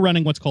 Okay. Now we're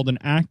running what's called an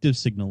active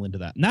signal into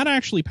that. And that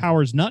actually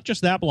powers not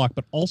just that block,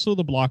 but also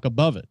the block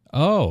above it.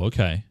 Oh,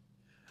 okay.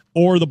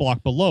 Or the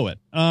block below it.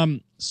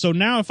 So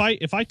now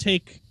if I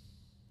take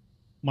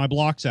my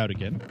blocks out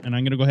again, and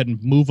I'm going to go ahead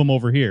and move them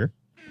over here.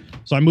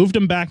 So I moved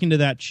them back into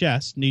that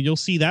chest, and you'll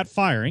see that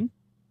firing.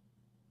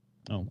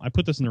 Oh, I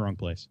put this in the wrong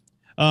place.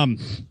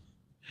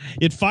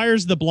 It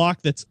fires the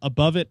block that's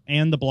above it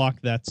and the block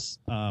that's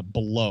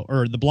below,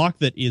 or the block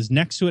that is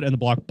next to it and the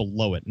block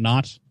below it,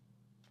 not...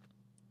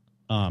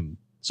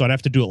 So I'd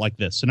have to do it like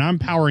this. So now I'm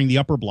powering the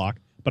upper block,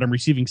 but I'm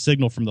receiving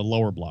signal from the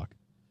lower block.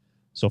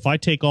 So if I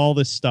take all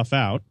this stuff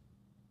out,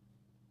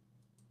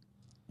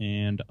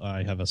 and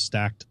I have a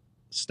stack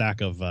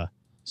of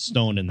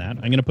stone in that,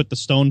 I'm going to put the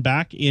stone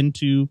back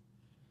into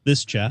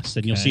this chest,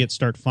 and you'll see it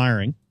start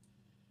firing.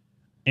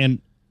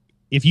 And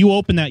if you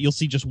open that, you'll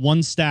see just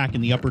 1 stack in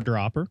the upper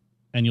dropper,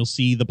 and you'll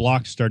see the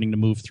blocks starting to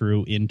move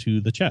through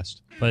into the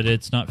chest. But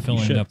it's not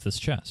filling up this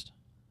chest.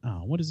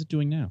 Oh, what is it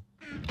doing now?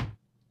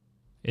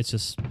 It's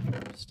just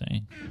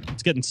staying.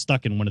 It's getting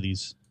stuck in one of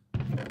these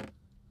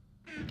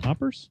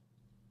hoppers?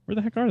 Where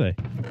the heck are they?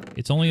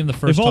 It's only in the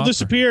first They've all hopper.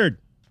 disappeared.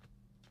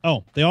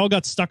 Oh, they all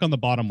got stuck on the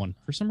bottom one.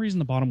 For some reason,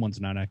 the bottom one's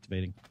not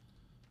activating.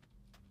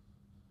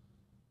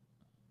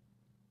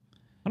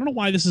 I don't know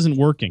why this isn't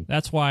working.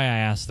 That's why I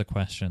asked the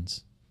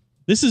questions.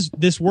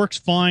 This works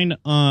fine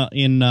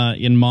in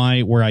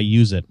my where I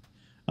use it.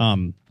 But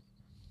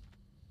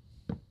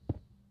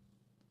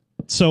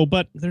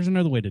there's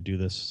another way to do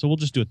this, so we'll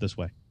just do it this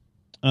way.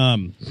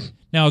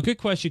 Now, a good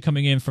question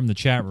coming in from the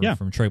chat room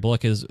from Trey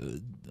Bullock is,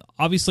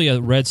 obviously a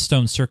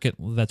redstone circuit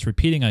that's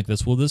repeating like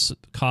this, will this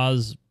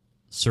cause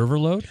server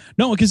load?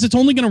 No, because it's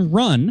only going to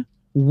run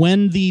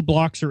when the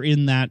blocks are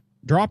in that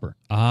dropper.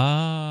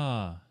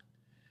 Ah.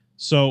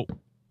 So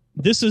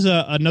this is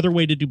another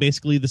way to do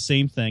basically the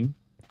same thing.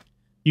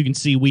 You can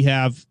see we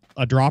have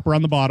a dropper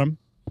on the bottom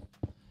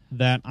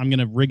that I'm going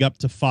to rig up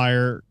to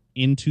fire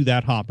into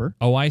that hopper.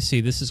 Oh, I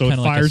see. This is so kind of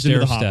it like fires a stair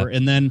into the step. hopper,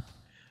 and then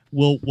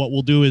what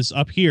we'll do is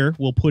up here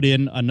we'll put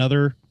in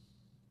another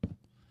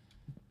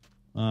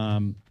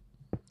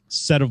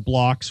set of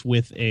blocks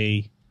with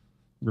a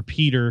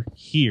repeater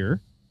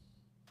here,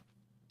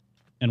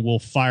 and we'll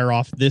fire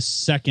off this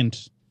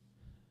second.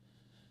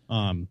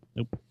 I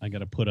got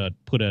to put a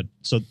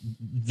so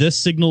this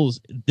signal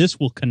this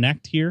will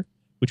connect here,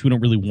 which we don't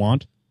really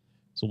want.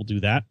 So we'll do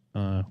that,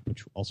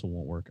 which also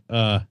won't work.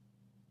 I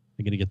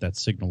got to get that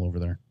signal over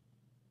there.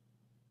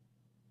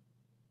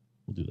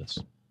 We'll do this.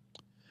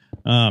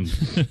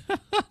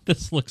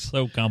 This looks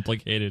so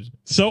complicated.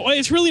 So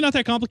it's really not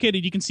that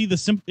complicated. You can see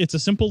it's a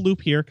simple loop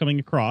here coming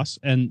across,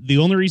 and the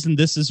only reason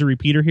this is a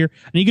repeater here,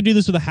 and you could do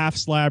this with a half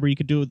slab, or you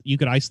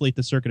could isolate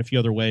the circuit a few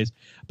other ways,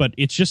 but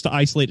it's just to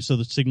isolate it so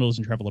the signal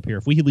doesn't travel up here.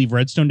 If we leave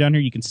redstone down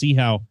here, you can see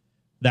how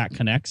that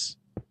connects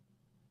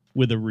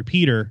with a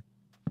repeater,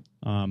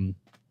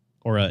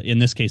 or in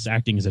this case,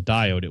 acting as a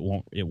diode.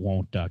 It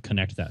won't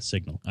connect that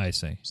signal. I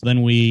see. So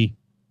then we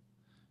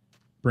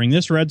bring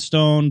this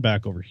redstone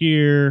back over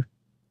here.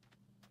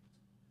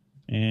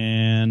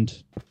 And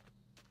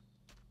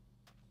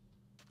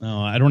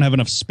I don't have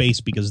enough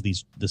space because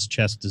this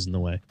chest is in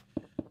the way.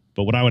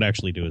 But what I would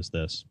actually do is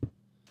this.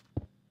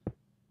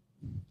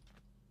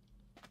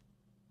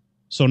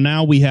 So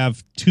now we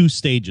have 2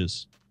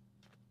 stages.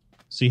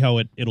 See how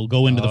it'll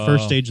go into the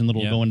first stage and then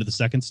it'll go into the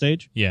second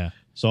stage? Yeah.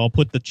 So I'll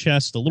put the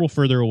chest a little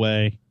further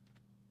away.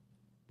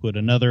 Put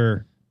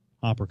another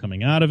hopper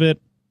coming out of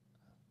it.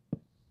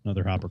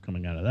 Another hopper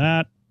coming out of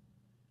that.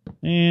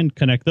 And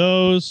connect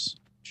those.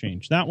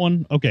 Change that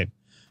one. Okay.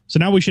 So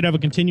now we should have a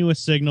continuous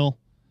signal.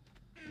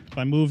 If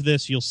I move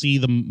this, you'll see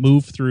them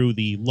move through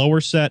the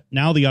lower set,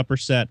 now the upper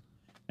set,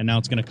 and now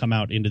it's going to come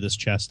out into this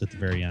chest at the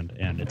very end.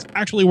 And it's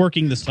actually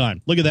working this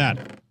time. Look at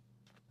that.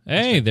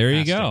 Hey, there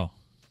you go.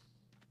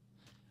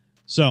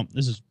 So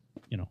this is,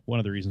 one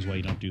of the reasons why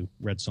you don't do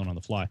redstone on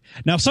the fly.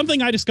 Now,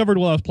 something I discovered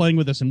while I was playing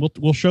with this, and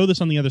we'll show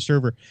this on the other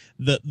server.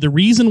 The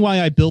reason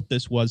why I built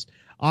this was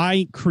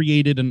I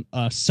created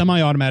a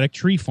semi-automatic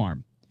tree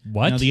farm.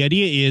 What? Now, the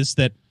idea is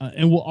that,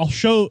 and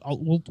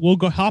we'll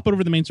go hop it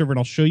over the main server, and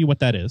I'll show you what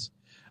that is.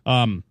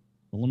 Let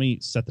me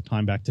set the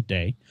time back to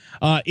day.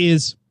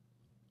 Is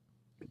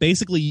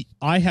basically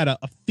I had a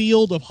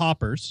field of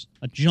hoppers,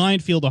 a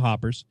giant field of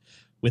hoppers,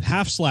 with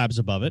half slabs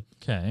above it,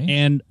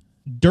 and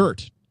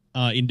dirt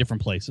in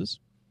different places,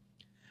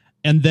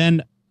 and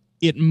then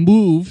it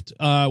moved.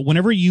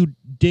 Whenever you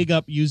dig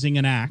up using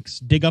an axe,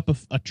 dig up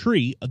a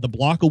tree, the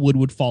block of wood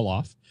would fall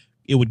off.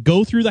 It would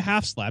go through the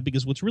half slab,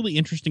 because what's really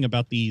interesting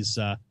about these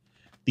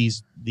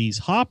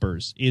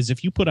hoppers is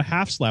if you put a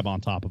half slab on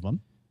top of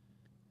them.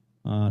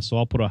 So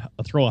I'll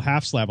throw a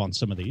half slab on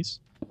some of these.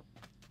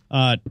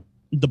 The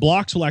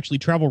blocks will actually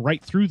travel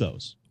right through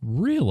those.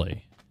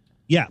 Really?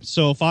 Yeah.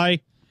 So if I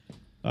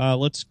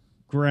let's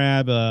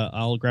grab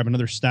I'll grab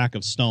another stack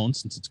of stone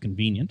since it's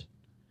convenient,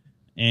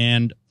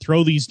 and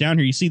throw these down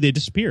here. You see they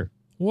disappear.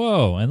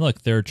 Whoa! And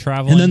look, they're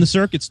traveling. And then the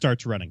circuit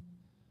starts running.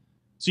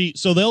 See,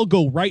 so they'll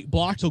go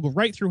blocks will go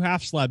right through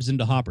half slabs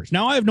into hoppers.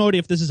 Now, I have no idea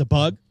if this is a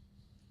bug,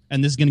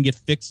 and this is going to get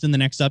fixed in the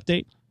next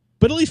update.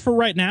 But at least for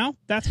right now,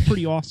 that's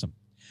pretty awesome.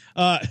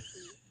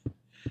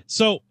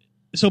 So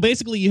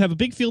basically, you have a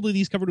big field of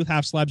these covered with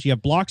half slabs. You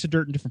have blocks of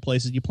dirt in different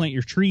places. You plant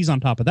your trees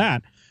on top of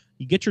that.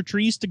 You get your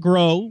trees to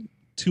grow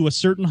to a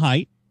certain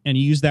height, and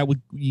you use that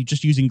with you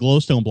just using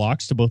glowstone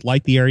blocks to both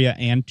light the area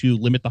and to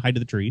limit the height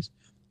of the trees.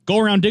 Go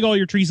around, dig all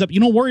your trees up.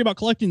 You don't worry about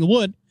collecting the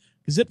wood,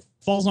 because it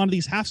falls onto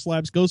these half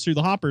slabs, goes through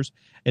the hoppers,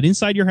 and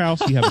inside your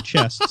house you have a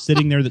chest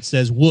sitting there that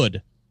says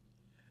wood.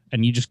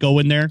 And you just go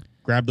in there,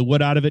 grab the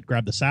wood out of it,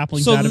 grab the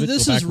saplings out of it,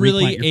 this go back, is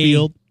really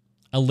field.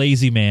 A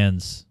lazy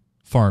man's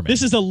farming.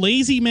 This is a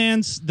lazy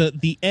man's,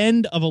 the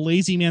end of a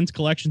lazy man's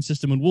collection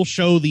system, and we'll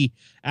show the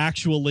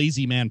actual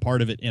lazy man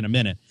part of it in a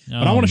minute.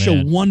 But I want to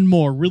show one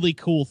more really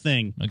cool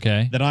thing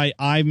that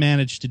I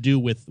managed to do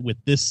with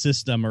this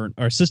system, or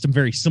a system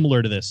very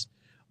similar to this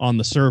on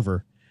the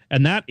server,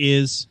 and that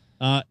is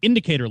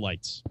indicator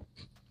lights.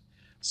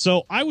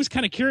 So I was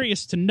kind of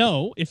curious to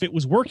know if it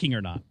was working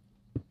or not.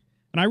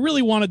 And I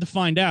really wanted to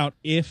find out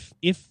if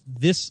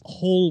this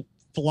whole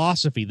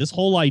philosophy, this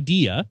whole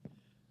idea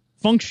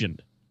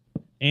functioned.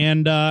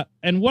 And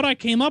what I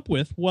came up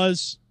with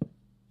was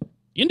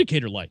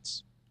indicator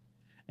lights.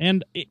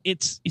 And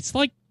it's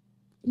like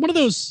one of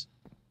those,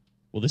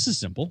 well, this is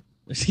simple.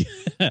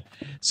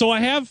 So I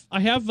have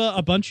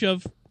a bunch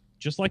of,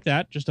 just like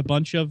that, just a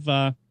bunch of,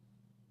 and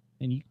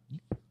you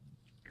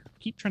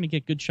keep trying to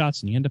get good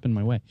shots and you end up in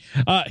my way.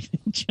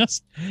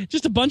 Just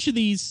a bunch of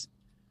these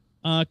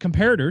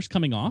comparators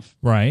coming off.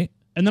 Right.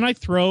 And then I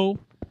throw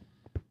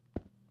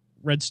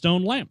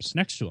redstone lamps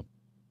next to them.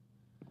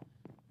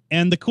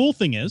 And the cool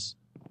thing is,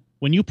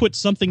 when you put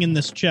something in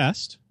this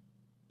chest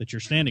that you're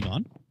standing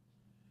on,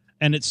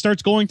 and it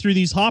starts going through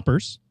these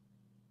hoppers,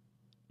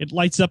 it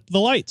lights up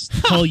the lights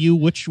to tell you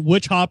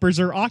which hoppers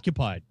are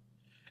occupied.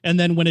 And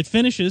then when it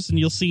finishes, and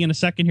you'll see in a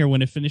second here,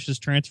 when it finishes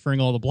transferring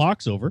all the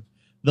blocks over,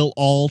 they'll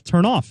all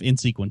turn off in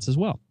sequence as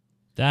well.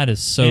 That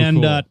is so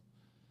cool.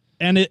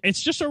 And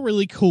it's just a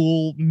really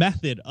cool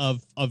method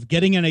of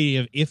getting an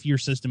idea of if your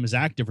system is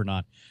active or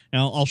not.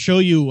 Now, I'll show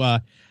you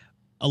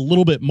a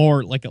little bit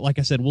more. Like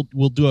I said,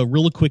 we'll do a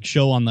really quick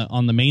show on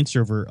the main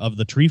server of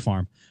the tree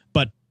farm.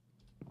 But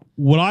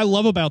what I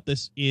love about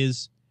this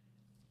is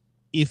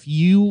if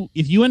you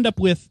end up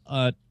with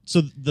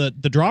so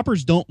the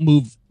droppers don't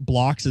move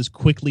blocks as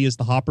quickly as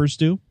the hoppers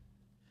do,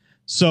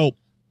 so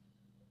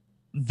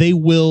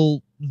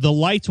the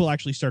lights will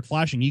actually start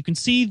flashing. You can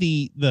see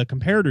the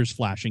comparators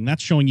flashing.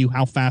 That's showing you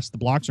how fast the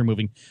blocks are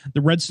moving.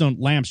 The redstone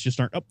lamps just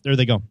aren't. Oh, there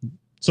they go.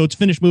 So it's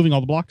finished moving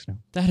all the blocks now.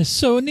 That is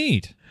so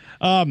neat.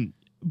 So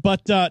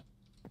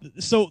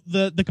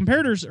the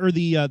comparators or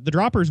the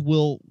droppers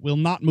will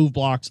not move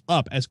blocks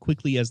up as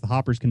quickly as the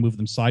hoppers can move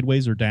them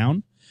sideways or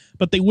down,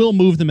 but they will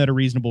move them at a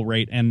reasonable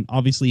rate. And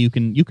obviously you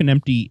can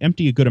empty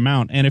a good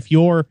amount. And if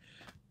you're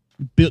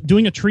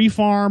doing a tree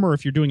farm, or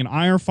if you're doing an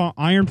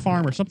iron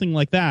farm or something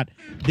like that,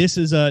 this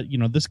is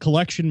this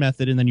collection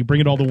method, and then you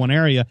bring it all to one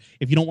area.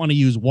 If you don't want to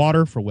use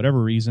water for whatever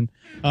reason,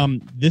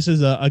 this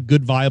is a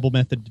good viable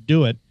method to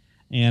do it.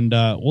 And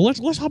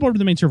let's hop over to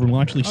the main server and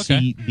we'll actually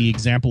see the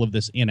example of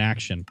this in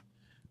action.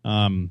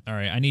 All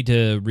right, I need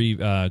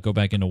to go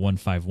back into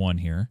 151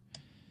 here.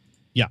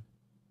 Yeah.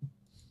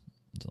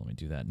 So let me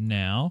do that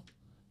now.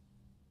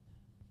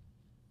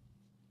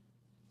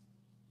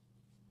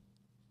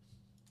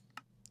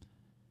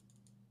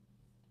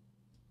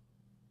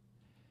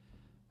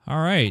 All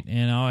right,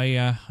 and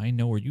I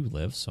know where you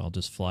live, so I'll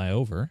just fly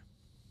over.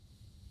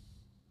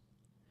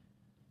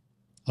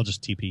 I'll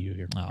just TP you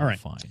here. Oh, all right,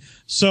 fine.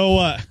 So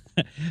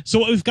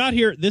what we've got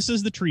here, this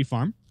is the tree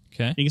farm.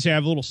 Okay. You can see I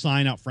have a little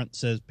sign out front that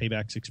says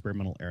Payback's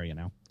experimental area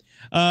now.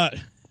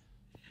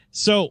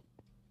 So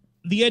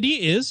the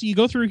idea is you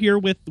go through here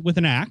with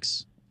an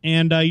axe,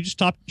 and you just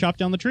chop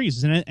down the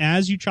trees. And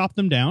as you chop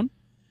them down,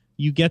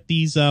 you get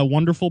these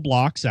wonderful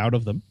blocks out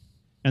of them,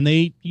 and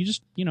they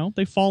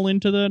fall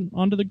onto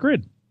the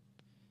grid.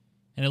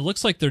 And it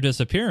looks like they're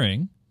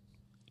disappearing.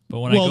 But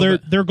when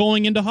they're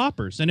going into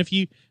hoppers. And if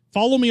you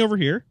follow me over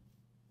here,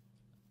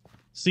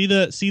 see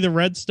the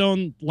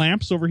redstone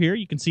lamps over here?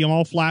 You can see them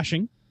all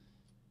flashing.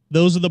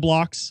 Those are the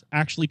blocks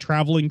actually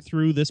traveling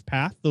through this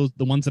path, the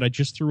ones that I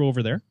just threw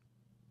over there.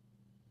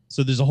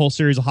 So there's a whole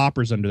series of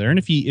hoppers under there. And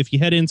if you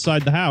head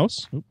inside the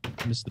house... Oop,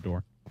 I missed the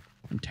door.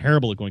 I'm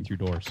terrible at going through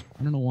doors.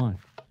 I don't know why.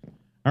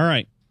 All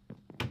right.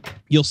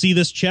 You'll see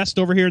this chest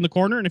over here in the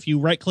corner, and if you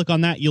right-click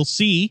on that, you'll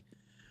see...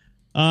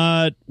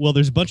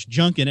 there's a bunch of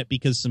junk in it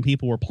because some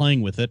people were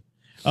playing with it.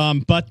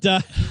 But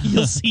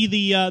you'll see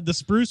the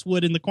spruce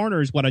wood in the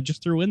corner is what I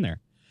just threw in there.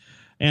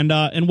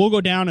 And we'll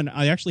go down, and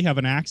I actually have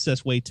an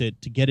access way to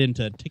get in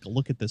to take a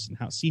look at this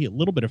and see a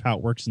little bit of how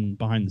it works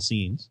behind the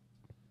scenes.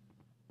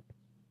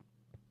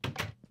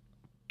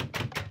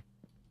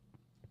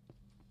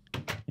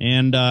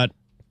 And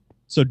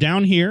so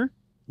down here,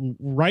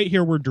 right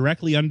here, we're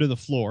directly under the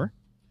floor,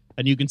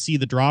 and you can see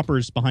the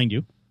droppers behind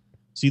you.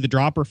 See the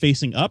dropper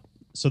facing up?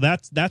 So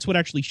that's what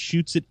actually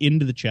shoots it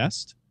into the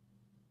chest.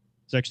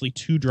 It's actually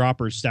two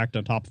droppers stacked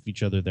on top of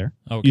each other there,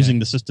 using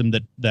the system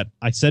that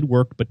I said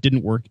worked but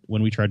didn't work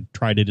when we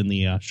tried it in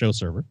the show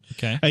server.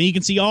 Okay, and you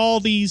can see all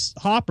these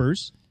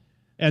hoppers,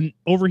 and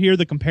over here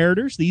the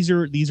comparators. These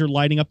are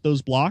lighting up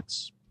those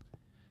blocks,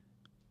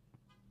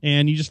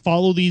 and you just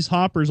follow these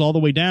hoppers all the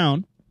way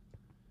down,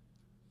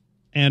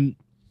 and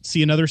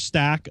see another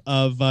stack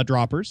of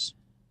droppers.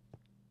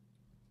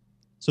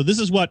 So this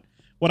is what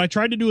I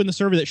tried to do in the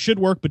server that should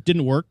work but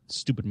didn't work.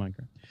 Stupid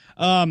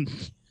Minecraft.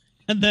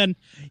 And then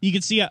you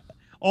can see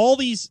all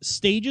these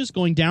stages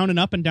going down and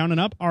up and down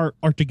and up are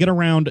to get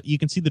around. You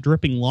can see the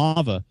dripping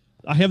lava.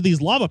 I have these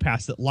lava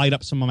paths that light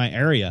up some of my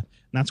area,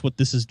 and that's what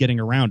this is getting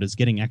around, is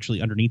getting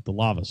actually underneath the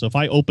lava. So if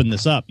I open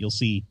this up, you'll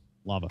see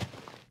lava.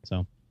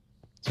 So,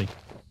 see,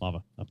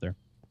 lava up there.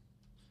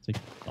 See,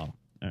 lava.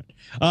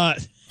 All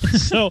right.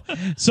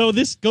 So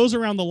this goes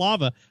around the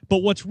lava. But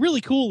what's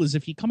really cool is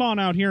if you come on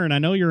out here, and I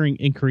know you're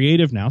in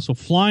creative now, so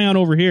fly on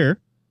over here,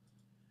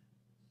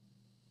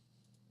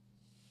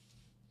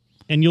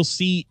 and you'll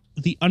see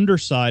the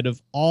underside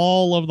of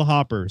all of the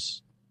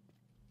hoppers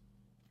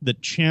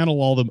that channel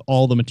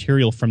all the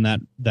material from that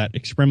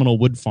experimental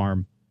wood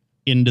farm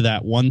into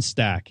that one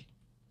stack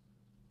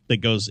that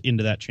goes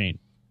into that chain.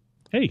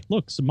 Hey,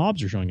 look, some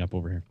mobs are showing up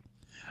over here.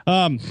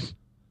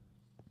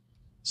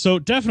 So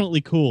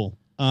definitely cool.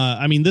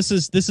 I mean, this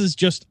is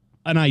just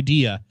an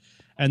idea,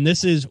 and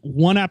this is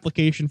one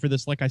application for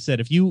this. Like I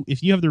said, if you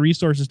have the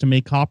resources to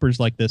make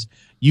hoppers like this,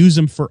 use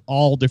them for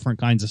all different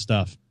kinds of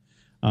stuff.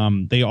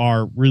 They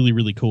are really,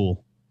 really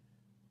cool.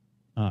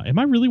 Am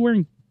I really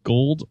wearing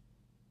gold?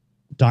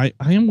 I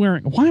am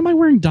wearing. Why am I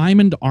wearing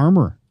diamond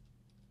armor?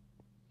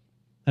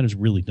 That is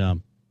really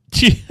dumb.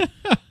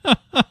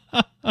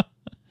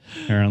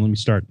 Aaron, let me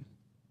start.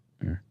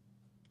 Here.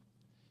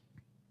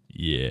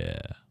 Yeah.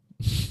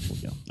 There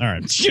we go. All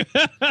right.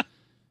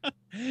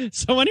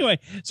 So anyway,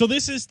 so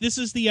this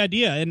is the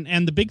idea,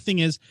 and the big thing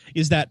is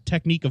that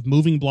technique of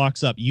moving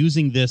blocks up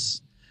using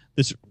this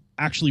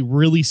actually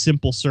really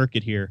simple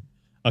circuit here.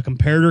 A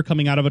comparator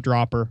coming out of a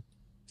dropper,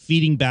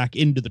 feeding back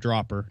into the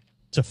dropper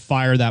to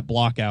fire that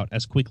block out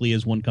as quickly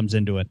as one comes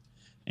into it,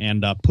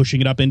 and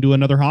pushing it up into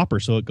another hopper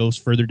so it goes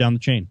further down the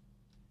chain.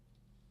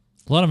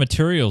 A lot of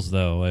materials,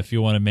 though, if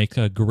you want to make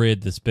a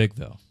grid this big,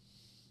 though.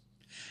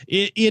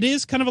 It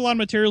is kind of a lot of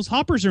materials.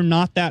 Hoppers are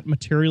not that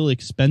material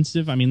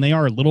expensive. I mean, they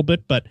are a little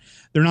bit, but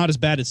they're not as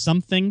bad as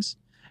some things.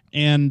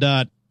 And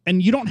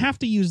you don't have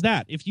to use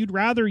that. If you'd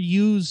rather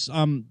use...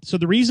 so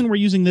the reason we're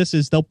using this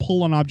is they'll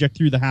pull an object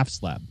through the half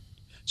slab,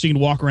 so you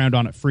can walk around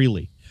on it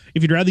freely.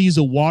 If you'd rather use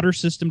a water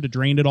system to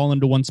drain it all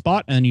into one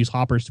spot and then use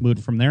hoppers to move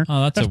it from there,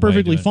 Oh, that's a way to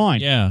perfectly do it.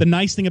 fine. Yeah. The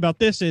nice thing about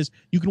this is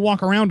you can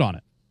walk around on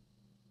it.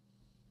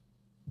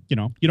 You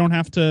don't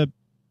have to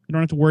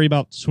worry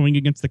about swimming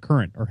against the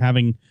current or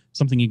having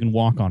something you can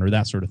walk on or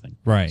that sort of thing.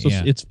 Right. So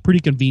Yeah. it's pretty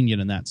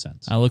convenient in that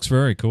sense. That looks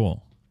very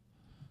cool.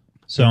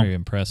 So Very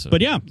impressive. But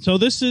yeah, so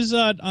this is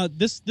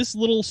this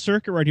little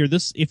circuit right here.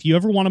 This, if you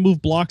ever want to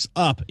move blocks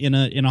up in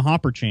a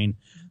hopper chain,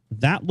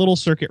 that little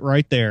circuit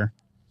right there,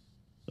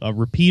 a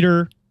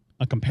repeater,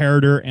 a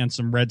comparator, and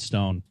some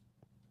redstone.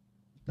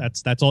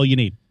 That's all you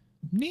need.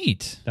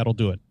 Neat. That'll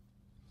do it.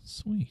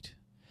 Sweet.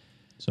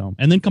 So,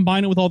 and then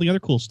combine it with all the other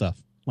cool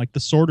stuff, like the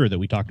sorter that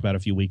we talked about a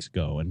few weeks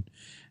ago, and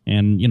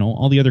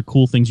all the other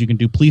cool things you can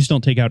do. Please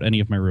don't take out any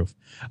of my roof.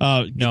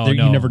 No. You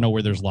never know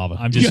where there's lava.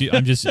 I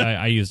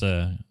use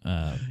a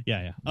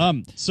Yeah.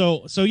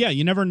 So yeah,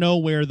 you never know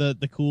where the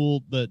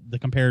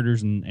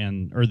comparators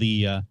or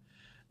the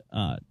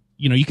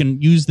you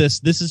can use this.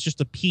 This is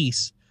just a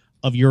piece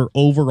of your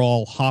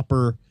overall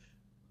hopper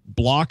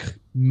block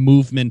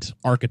movement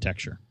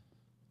architecture.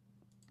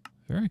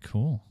 very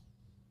cool.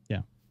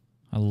 Yeah.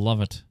 I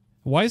love it.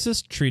 Why is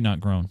this tree not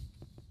grown?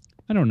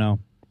 I don't know.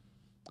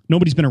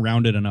 Nobody's been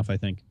around it enough, I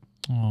think.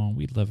 Oh,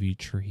 we love you,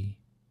 tree.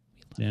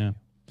 Yeah.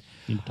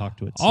 Need to talk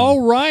to it.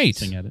 All right.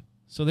 Sing at it.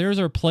 So there's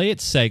our Play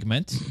It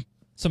segment.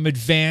 Some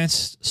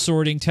advanced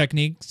sorting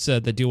techniques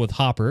that deal with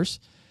hoppers.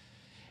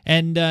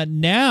 And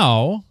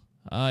now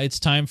it's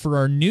time for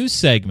our new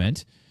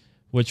segment,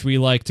 which we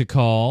like to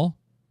call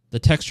the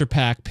Texture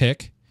Pack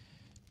Pick.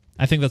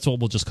 I think that's what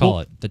we'll just call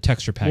it, the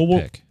Texture Pack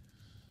Pick.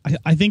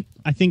 I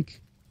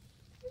think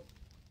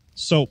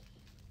so.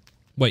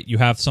 Wait, you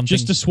have something?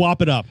 Just to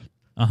swap it up.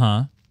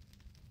 Uh-huh.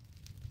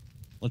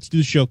 Let's do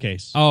the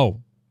showcase. Oh,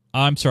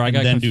 I'm sorry. I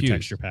got then confused. do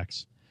texture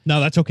packs. No,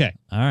 that's okay.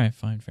 All right,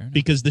 fine, fair enough.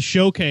 Because the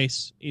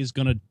showcase is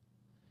going to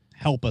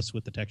help us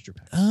with the texture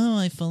packs. Oh,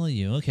 I follow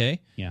you.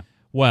 Okay. Yeah.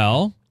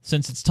 Well,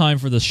 since it's time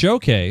for the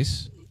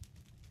showcase,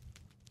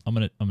 I'm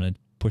gonna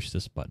push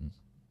this button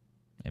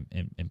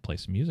and play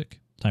some music.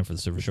 Time for the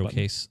server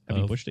showcase. Have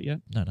you pushed it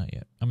yet? No, not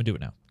yet. I'm gonna do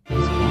it now.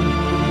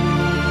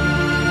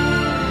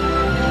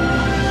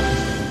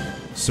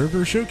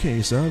 Server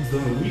showcase of the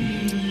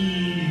week.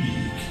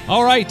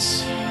 All right.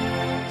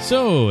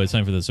 So it's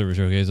time for the server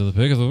showcase of the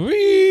pick of the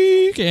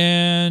week.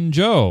 And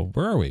Joe,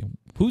 where are we?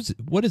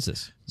 What is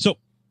this? So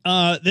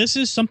this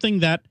is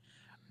something that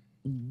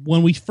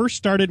when we first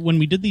started, when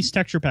we did these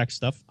texture pack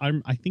stuff,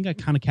 I think I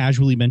kind of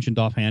casually mentioned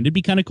offhand, it'd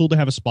be kind of cool to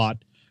have a spot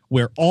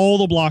where all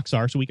the blocks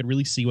are so we could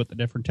really see what the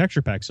different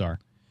texture packs are.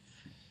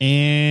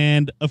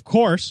 And of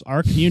course,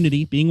 our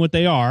community, being what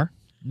they are,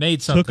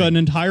 Made something. took an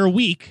entire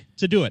week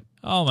to do it.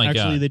 Oh my God.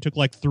 Actually, they took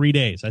like 3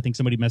 days. I think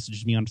somebody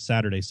messaged me on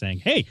Saturday saying,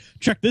 hey,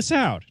 check this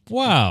out.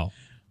 Wow.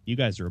 You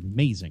guys are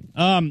amazing.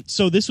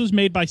 So this was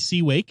made by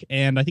Seawake,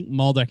 and I think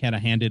Maldek had a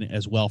hand in it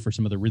as well for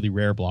some of the really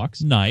rare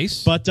blocks.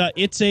 Nice. But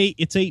it's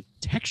a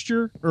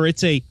texture, or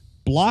it's a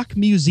block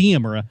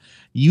museum, or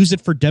use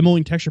it for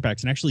demoing texture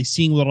packs and actually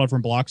seeing what all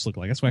different blocks look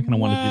like. That's why I kind of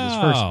wanted to do this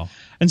first.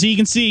 And so you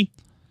can see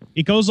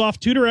it goes off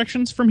two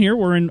directions from here.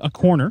 We're in a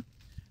corner.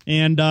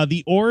 And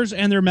the ores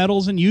and their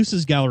metals and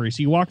uses gallery.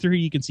 So you walk through here,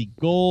 you can see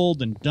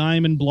gold and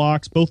diamond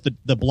blocks, both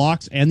the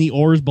blocks and the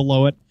ores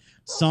below it.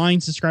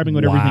 Signs describing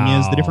what everything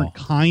is, the different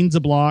kinds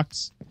of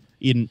blocks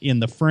in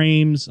the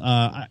frames.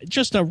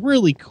 Just a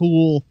really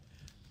cool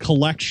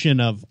collection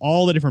of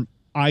all the different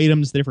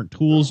items, the different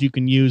tools you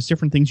can use,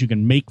 different things you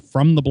can make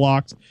from the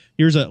blocks.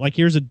 Here's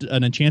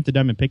an enchanted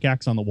diamond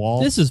pickaxe on the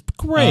wall. This is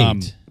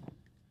great.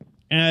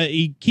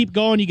 You keep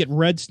going, you get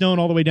redstone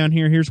all the way down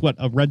here. Here's what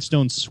a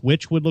redstone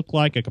switch would look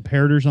like, a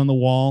comparator's on the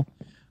wall.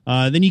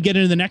 Then you get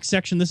into the next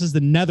section. This is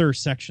the nether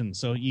section,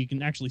 so you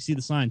can actually see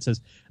the sign. It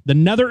says, the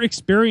nether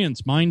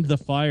experience, mind the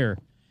fire.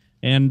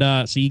 And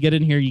so you get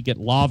in here, you get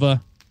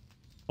lava.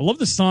 I love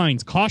the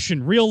signs.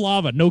 Caution, real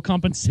lava, no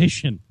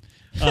compensation.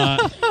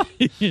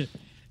 We've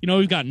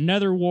got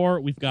nether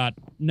wart, we've got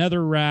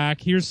nether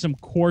rack. Here's some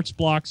quartz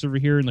blocks over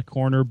here in the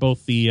corner,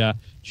 both the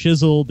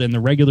chiseled and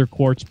the regular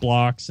quartz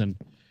blocks. And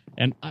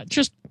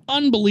just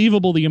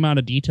unbelievable the amount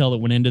of detail that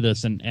went into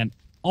this, and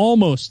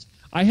almost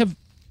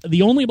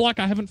the only block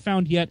I haven't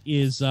found yet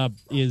is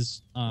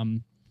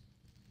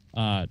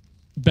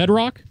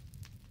bedrock,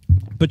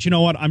 but you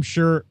know what? I'm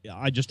sure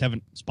I just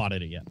haven't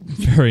spotted it yet.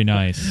 Very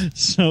nice.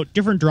 So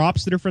different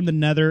drops that are from the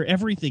nether,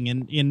 everything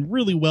in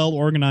really well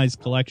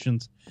organized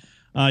collections.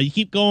 You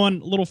keep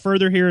going a little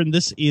further here, and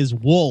this is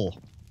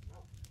wool.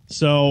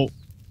 So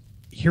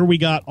here we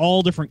got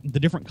the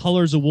different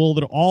colors of wool,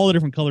 all the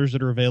different colors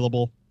that are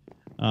available.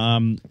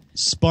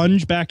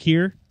 Sponge back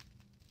here.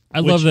 I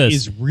love this.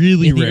 Is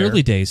really in rare. the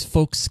early days,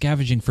 folks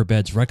scavenging for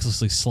beds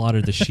recklessly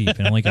slaughtered the sheep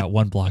and only got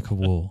one block of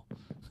wool.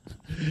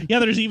 Yeah,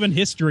 there's even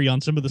history on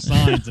some of the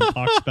signs and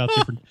talks about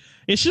different.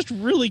 It's just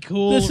really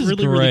cool. This is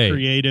really, great. really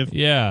creative.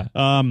 Yeah.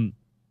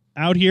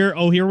 Out here,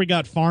 here we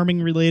got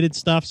farming related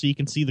stuff, so you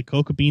can see the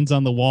cocoa beans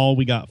on the wall.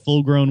 We got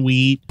full grown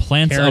wheat,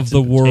 Plants of carrots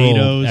the and World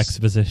potatoes.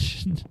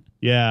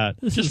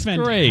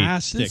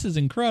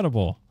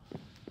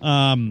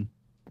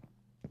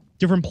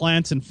 different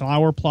plants and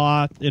flower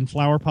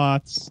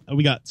pots.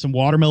 We got some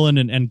watermelon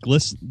and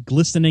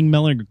glistening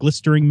melon or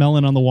glistering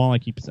melon on the wall.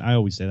 I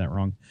always say that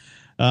wrong.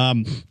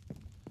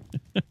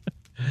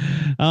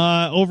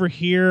 Over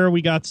here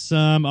we got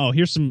some. Oh,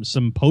 here's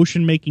some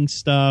potion making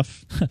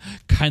stuff.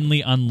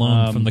 Kindly on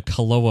loan from the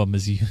Kaloa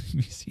Museum.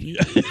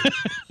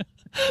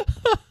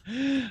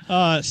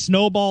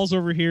 Snowballs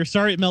over here.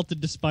 Sorry it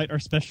melted despite our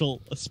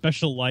special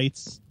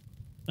lights.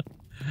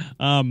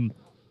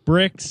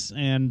 Bricks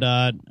and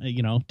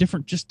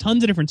different, just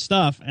tons of different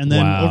stuff. And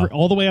then over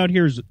all the way out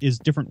here is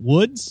different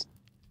woods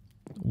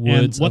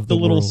and what the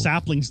little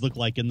saplings look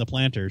like in the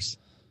planters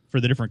for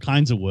the different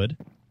kinds of wood.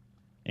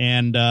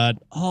 And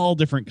all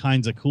different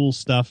kinds of cool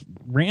stuff,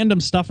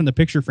 random stuff in the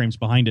picture frames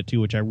behind it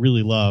too, which I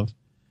really love.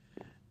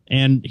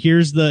 And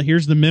here's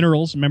the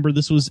minerals. Remember,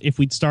 this was if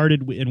we'd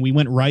started and we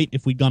went right.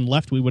 If we'd gone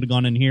left, we would have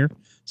gone in here.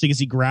 So you can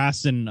see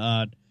grass and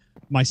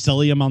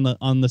mycelium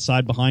on the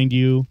side behind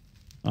you,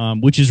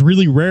 which is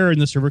really rare in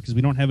the server because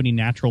we don't have any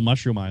natural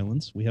mushroom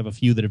islands. We have a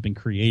few that have been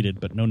created,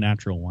 but no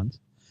natural ones.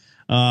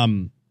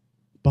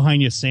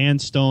 Behind you,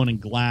 sandstone and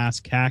glass,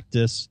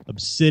 cactus,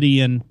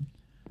 obsidian.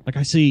 Like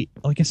I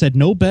said,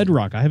 no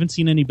bedrock. I haven't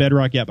seen any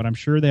bedrock yet, but I'm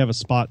sure they have a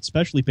spot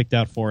specially picked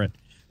out for it.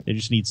 They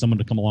just need someone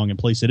to come along and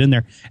place it in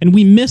there. And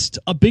we missed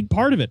a big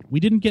part of it. We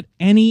didn't get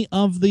any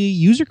of the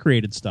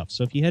user-created stuff.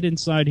 So if you head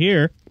inside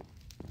here,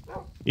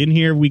 in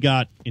here we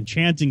got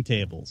enchanting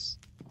tables,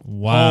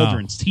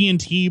 cauldrons,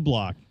 TNT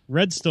block,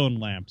 redstone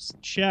lamps,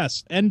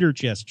 chest, ender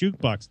chest,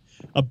 jukebox,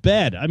 a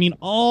bed. I mean,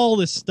 all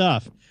this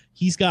stuff.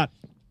 He's got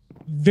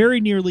very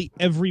nearly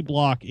every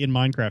block in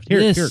Minecraft.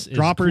 Here,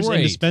 droppers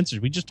and dispensers.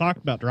 We just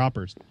talked about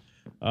droppers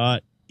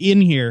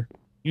in here.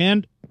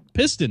 And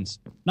pistons.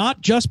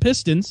 Not just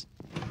pistons.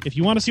 If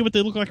you want to see what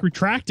they look like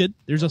retracted,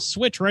 there's a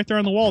switch right there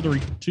on the wall to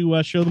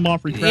show them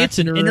off retracted. It's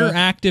an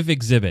interactive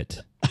exhibit.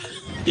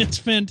 It's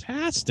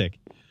fantastic.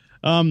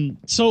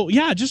 So,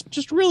 yeah,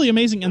 just really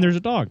amazing. And there's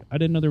a dog. I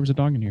didn't know there was a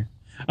dog in here.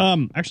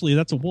 Actually,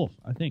 that's a wolf,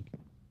 I think.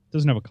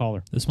 Doesn't have a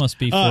collar. This must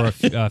be for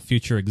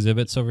future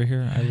exhibits over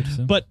here, I would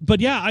assume. But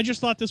yeah, I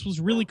just thought this was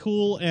really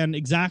cool and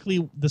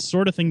exactly the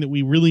sort of thing that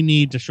we really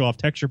need to show off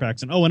texture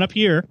packs. And and up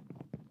here,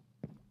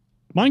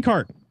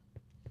 minecart.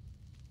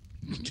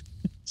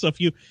 So if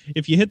you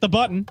hit the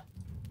button,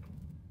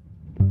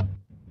 it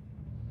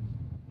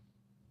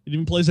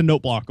even plays a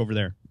note block over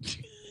there.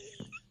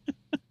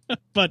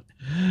 But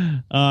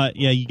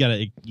yeah, you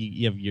gotta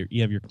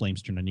you have your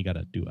claims turned on. You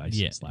gotta do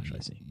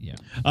IC/IC. Yeah.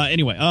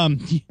 Anyway,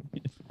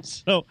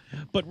 so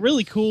but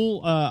really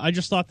cool. I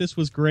just thought this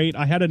was great.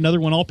 I had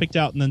another one all picked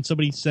out, and then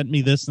somebody sent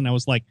me this, and I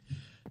was like,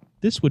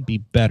 this would be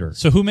better.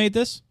 So who made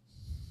this?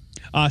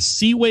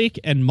 Seawake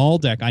and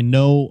Maldek, I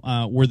know,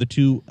 were the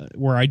two.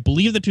 Where I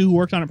believe the two who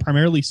worked on it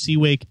primarily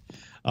Seawake.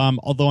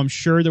 Although I'm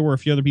sure there were a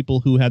few other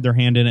people who had their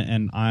hand in it,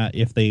 and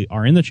if they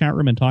are in the chat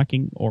room and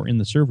talking or in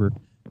the server.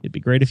 It'd be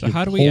great if you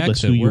told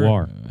us who you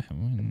are.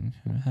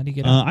 How do you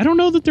get out? I don't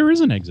know that there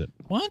is an exit.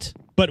 What?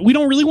 But we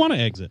don't really want to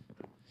exit.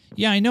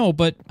 Yeah, I know,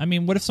 but I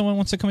mean, what if someone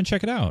wants to come and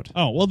check it out?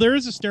 Oh, well, there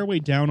is a stairway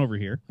down over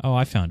here. Oh,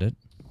 I found it.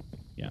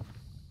 Yeah.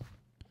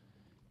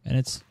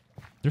 And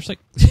there's like,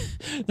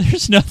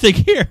 there's nothing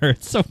here.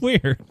 It's so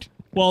weird.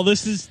 Well,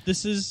 this is,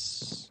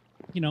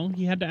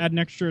 he had to add an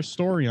extra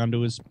story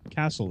onto his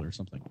castle or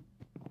something.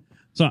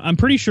 So I'm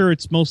pretty sure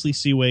it's mostly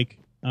Seawake.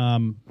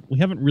 We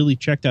haven't really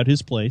checked out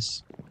his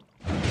place.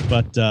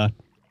 But,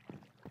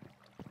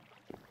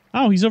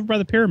 he's over by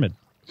the pyramid.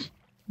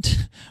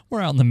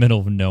 We're out in the middle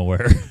of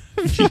nowhere.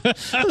 Well,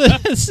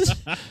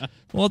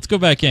 let's go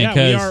back in.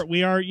 Yeah,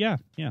 we are. Yeah.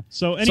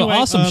 So anyway,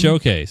 awesome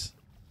showcase.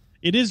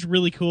 It is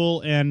really cool,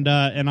 and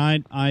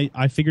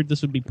I figured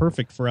this would be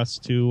perfect for us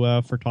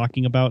for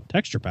talking about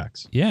texture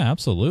packs. Yeah,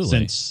 absolutely.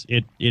 Since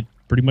it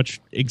pretty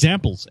much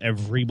examples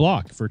every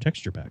block for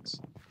texture packs.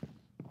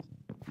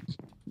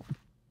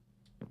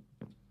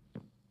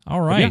 All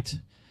right.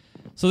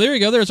 So there you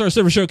go. There's our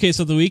server showcase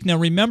of the week. Now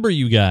remember,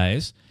 you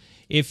guys,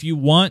 if you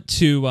want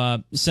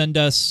to send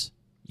us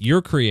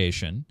your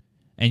creation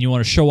and you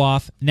want to show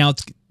off, now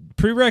it's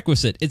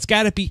prerequisite. It's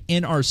got to be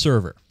in our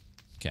server.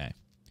 Okay.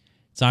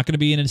 It's not going to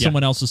be in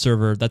someone else's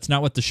server. That's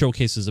not what the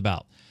showcase is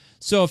about.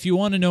 So if you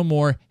want to know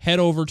more, head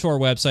over to our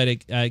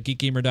website at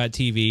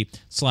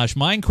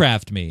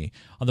geekgamer.tv/MinecraftMe.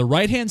 On the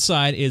right-hand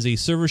side is a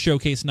server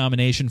showcase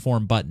nomination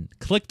form button.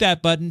 Click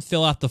that button,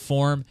 fill out the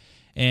form,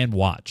 and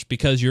watch,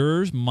 because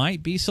yours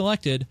might be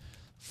selected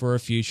for a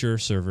future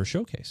server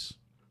showcase.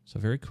 So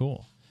very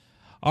cool.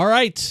 All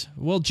right.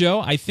 Well,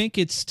 Joe, I think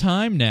it's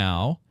time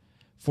now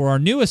for our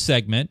newest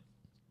segment,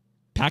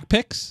 Pack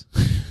Picks.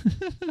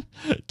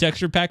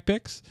 Texture Pack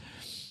Picks.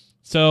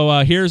 So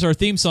here's our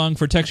theme song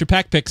for Texture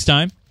Pack Picks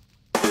time.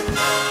 All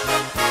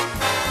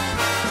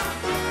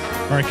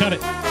right, cut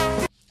it.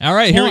 All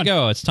right, here we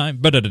go. It's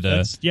time.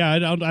 Yeah,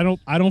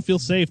 I don't feel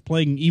safe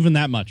playing even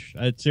that much.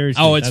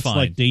 Seriously, it's that's fine.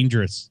 Like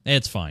dangerous.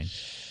 It's fine.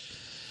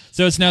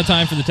 So it's now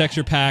time for the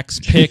Texture Packs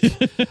pick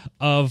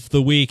of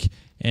the week,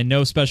 and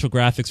no special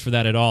graphics for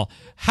that at all.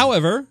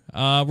 However,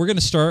 we're going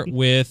to start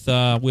with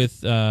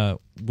actually,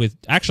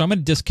 I'm going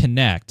to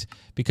disconnect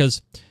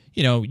because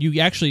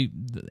you actually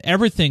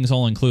everything's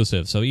all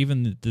inclusive. So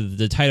even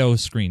the title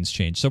screens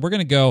change. So we're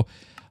going to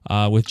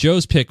go with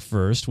Joe's pick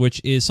first,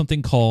 which is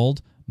something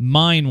called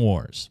Mine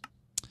Wars.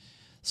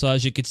 So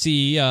as you can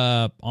see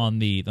on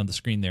the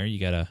screen there, you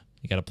got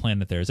a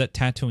planet there. Is that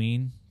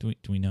Tatooine? Do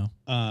we know?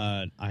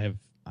 I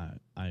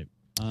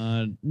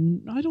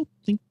don't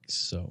think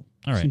so.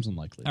 All right. Seems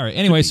unlikely. All right.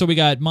 Anyway, so we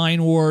got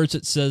Mine Wars.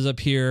 It says up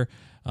here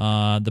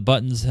the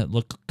buttons that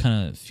look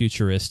kind of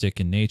futuristic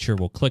in nature.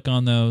 We'll click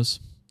on those.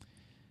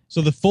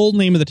 So the full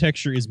name of the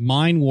texture is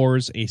Mine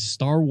Wars, a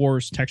Star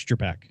Wars texture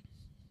pack.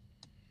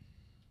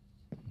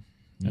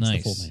 That's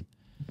nice. the full name.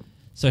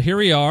 So here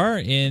we are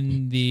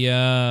in the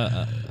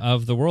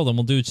of the world, and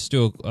we'll just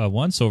do a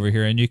once over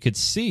here, and you could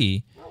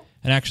see.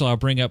 And actually, I'll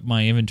bring up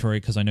my inventory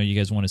because I know you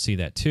guys want to see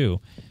that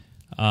too.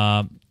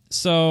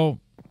 So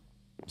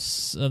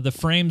the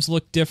frames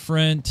look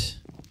different.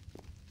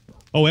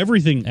 Oh,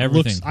 everything.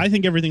 Everything. I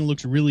think everything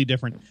looks really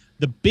different.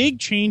 The big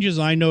changes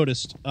I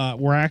noticed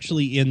were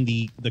actually in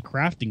the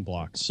crafting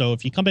blocks. So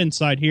if you come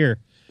inside here,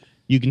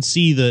 you can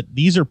see that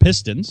these are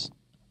pistons.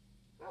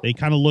 They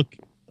kind of look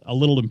a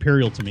little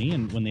Imperial to me,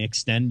 and when they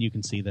extend, you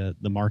can see the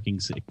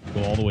markings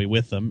go all the way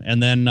with them.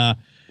 And then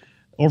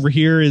over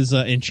here is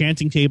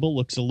enchanting table.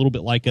 Looks a little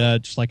bit like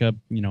just like a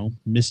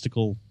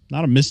mystical,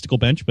 not a mystical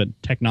bench, but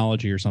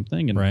technology or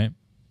something. And right.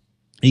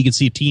 You can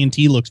see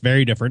TNT looks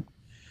very different.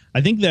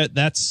 I think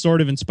that's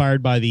sort of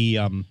inspired by the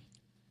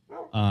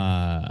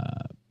I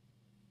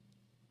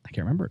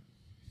can't remember it.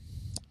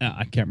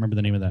 I can't remember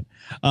the name of that.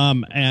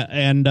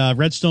 And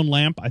redstone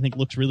lamp I think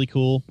looks really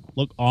cool.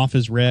 Look, off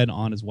is red,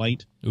 on is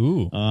white.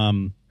 Ooh.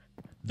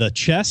 The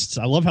chests,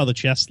 I love how the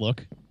chests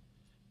look.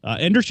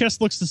 Ender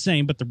chest looks the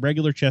same, but the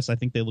regular chests, I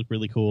think they look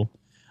really cool.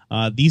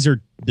 These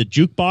are the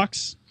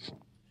jukebox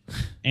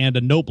and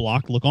a note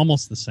block look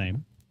almost the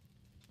same.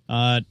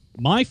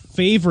 My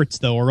favorites,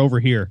 though, are over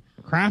here.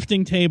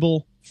 Crafting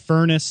table,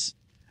 furnace,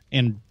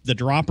 and the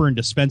dropper and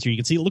dispenser. You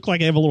can see it look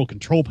like I have a little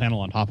control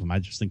panel on top of them. I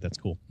just think that's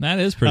cool. That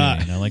is pretty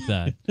neat. I like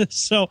that.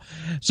 So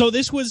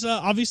this was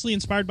obviously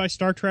inspired by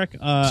Star Trek.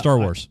 Star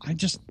Wars.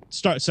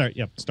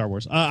 Star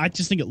Wars. I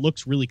just think it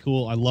looks really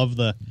cool. I love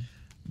the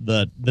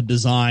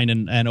design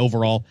and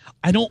overall.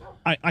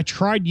 I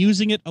tried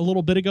using it a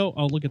little bit ago.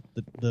 Oh, look at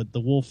the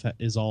wolf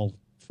is all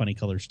funny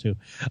colors too.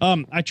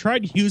 I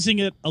tried using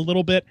it a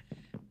little bit,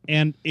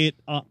 and it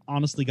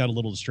honestly got a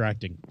little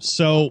distracting.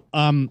 So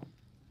I'm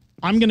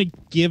going to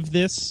give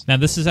this... Now,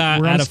 this is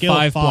out of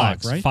 5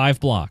 blocks. Right? 5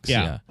 blocks,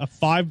 yeah. A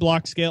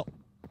 5-block scale.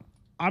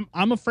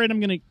 I'm afraid I'm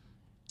going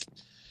to...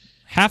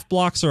 Half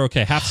blocks are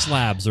okay. Half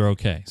slabs are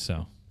okay,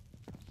 so...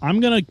 I'm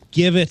going to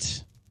give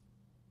it...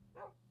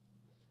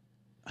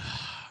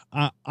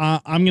 I'm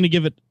going to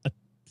give it a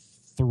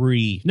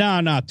 3. No,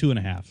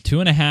 2.5.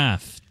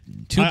 2.5.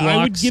 2 blocks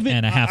I would give it,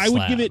 and a half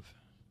slab.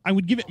 I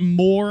would give it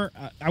more.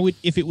 I would,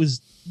 if it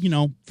was,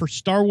 for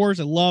Star Wars.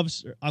 I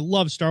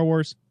love Star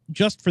Wars.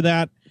 Just for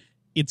that,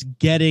 it's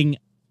getting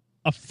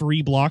a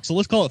free block. So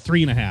let's call it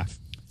 3.5.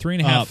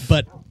 3.5.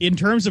 But in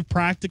terms of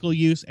practical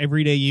use,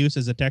 everyday use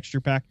as a texture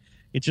pack,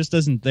 it just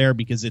isn't there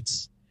because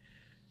it's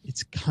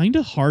kind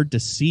of hard to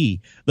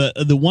see.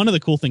 The one of the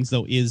cool things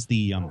though is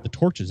the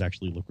torches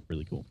actually look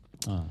really cool.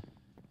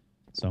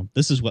 So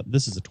this is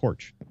a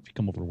torch. If you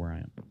come over to where I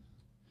am,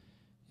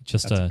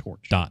 just that's a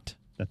torch. Dot.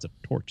 That's a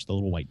torch. The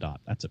little white dot.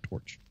 That's a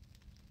torch.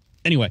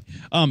 Anyway,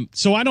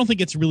 so I don't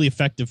think it's really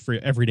effective for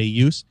everyday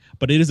use,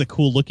 but it is a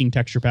cool looking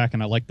texture pack,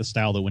 and I like the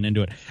style that went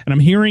into it. And I'm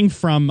hearing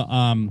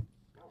from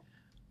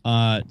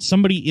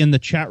somebody in the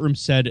chat room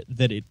said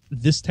that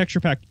this texture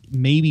pack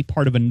may be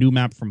part of a new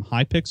map from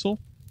Hypixel.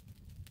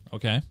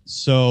 Okay.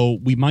 So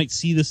we might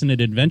see this in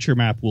an adventure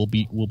map we'll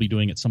be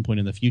doing at some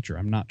point in the future.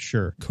 I'm not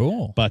sure.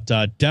 Cool. But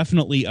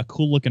definitely a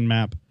cool looking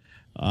map,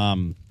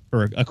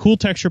 or a cool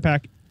texture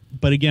pack.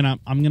 But again, I'm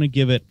going to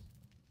give it...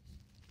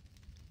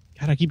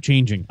 God, I keep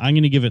changing. I'm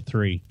going to give it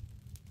 3.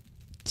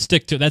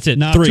 Stick to that's it.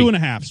 No, 3.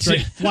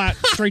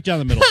 2.5. Straight down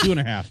the middle.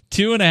 2.5.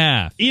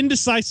 2.5.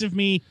 Indecisive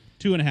me.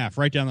 2.5.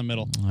 Right down the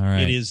middle. All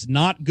right. It is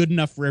not good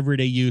enough for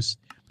everyday use,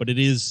 but it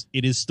is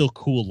still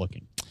cool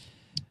looking.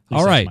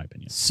 All right. My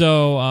opinion.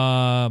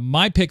 So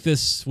my pick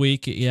this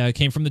week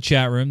came from the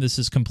chat room. This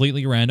is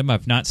completely random.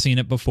 I've not seen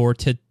it before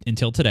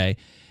until today.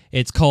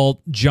 It's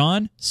called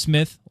John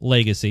Smith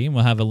Legacy, and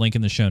we'll have a link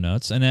in the show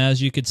notes. And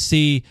as you could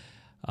see,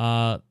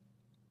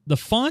 the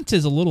font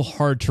is a little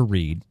hard to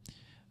read,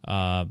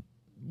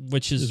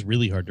 which is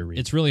really hard to read.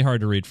 It's really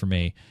hard to read for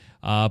me.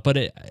 But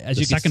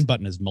the second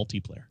button is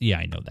multiplayer. Yeah,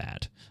 I know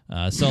that.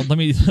 So let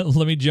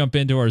me jump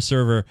into our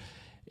server,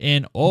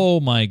 and oh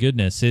my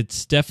goodness,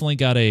 it's definitely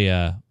got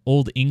a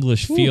old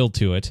English feel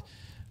to it.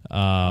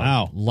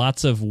 Wow,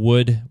 lots of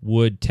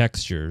wood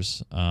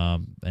textures,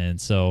 and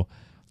so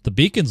the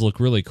beacons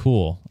look really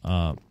cool.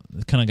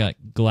 It kind of got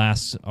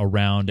glass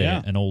around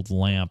an old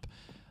lamp.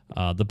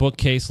 The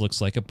bookcase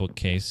looks like a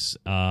bookcase.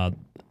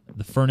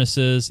 The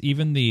furnaces,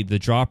 even the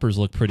droppers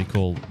look pretty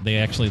cool. They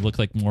actually look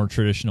like more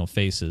traditional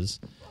faces.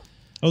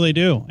 Oh, they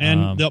do.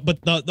 And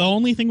but the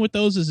only thing with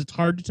those is it's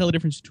hard to tell the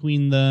difference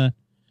between the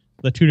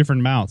the two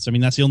different mouths. I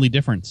mean, that's the only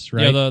difference,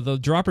 right? Yeah, the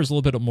dropper's a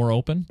little bit more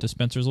open.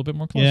 Dispenser's a little bit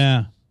more closed.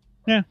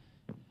 Yeah.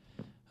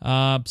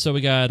 So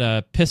we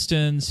got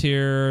pistons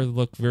here.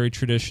 Look very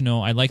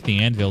traditional. I like the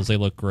anvils. They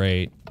look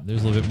great.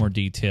 There's a little bit more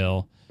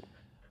detail.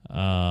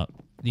 The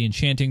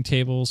enchanting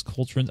tables,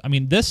 cauldrons. I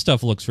mean, this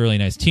stuff looks really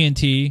nice.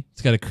 TNT.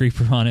 It's got a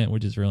creeper on it,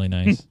 which is really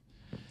nice.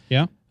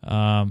 Yeah.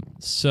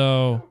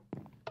 So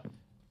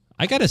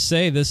I gotta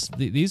say,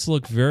 these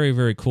look very,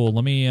 very cool.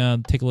 Let me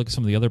take a look at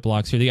some of the other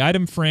blocks here. The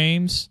item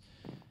frames.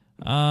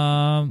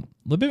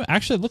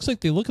 Actually, it looks like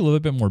they look a little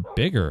bit more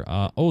bigger.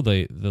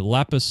 The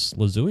lapis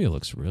lazuli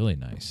looks really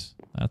nice.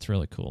 That's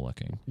really cool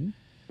looking.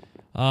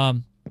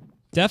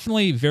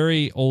 Definitely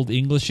very old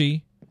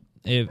Englishy,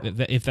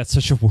 if that's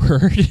such a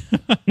word.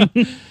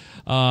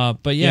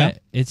 But yeah,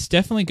 it's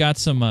definitely got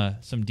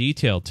some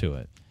detail to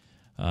it.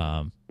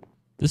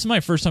 This is my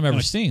first time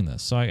ever seeing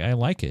this, so I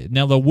like it.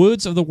 Now, the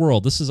Woods of the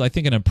World. This is, I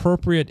think, an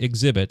appropriate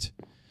exhibit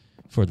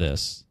for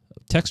this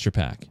texture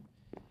pack.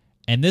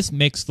 And this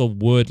makes the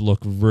wood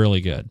look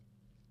really good.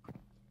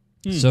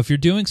 So if you're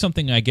doing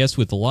something, I guess,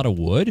 with a lot of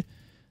wood,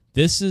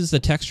 this is the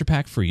texture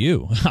pack for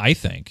you, I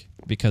think,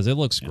 because it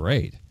looks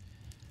great.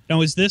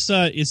 Now, is this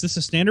a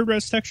standard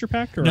res texture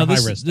pack or a high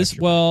res texture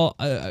pack? Well,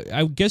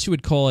 I guess you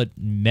would call it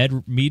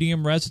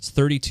medium res. It's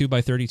 32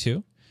 by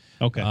 32.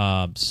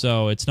 Okay.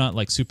 So it's not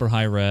like super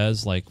high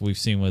res like we've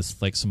seen with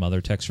like some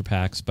other texture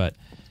packs, but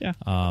yeah.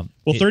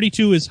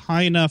 32 is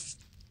high enough.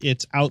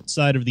 It's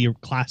outside of the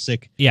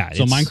classic. Yeah.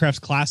 So Minecraft's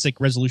classic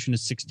resolution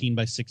is 16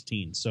 by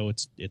 16. So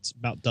it's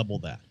about double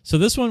that. So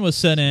this one was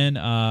sent in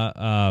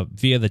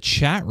via the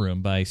chat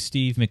room by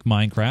Steve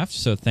McMinecraft.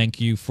 So thank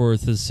you for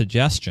the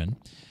suggestion.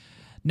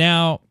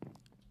 Now,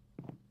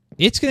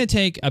 it's going to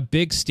take a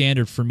big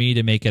standard for me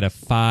to make it a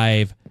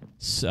 5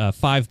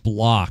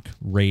 block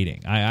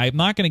rating. I'm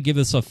not going to give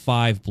this a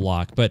 5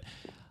 block, but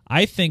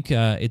I think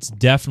it's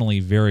definitely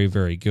very,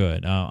 very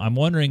good. I'm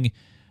wondering.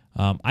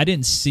 I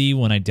didn't see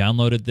when I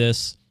downloaded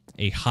this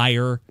a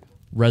higher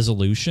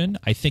resolution.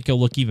 I think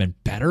it'll look even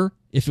better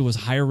if it was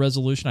higher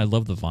resolution. I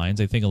love the vines.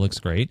 I think it looks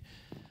great.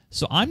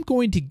 So I'm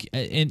going to,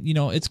 and you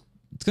know, it's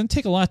going to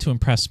take a lot to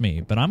impress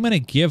me, but I'm going to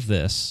give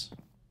this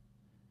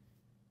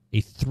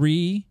a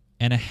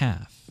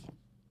 3.5.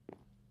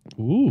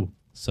 Ooh.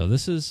 So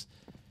this is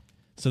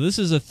a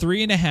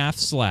 3.5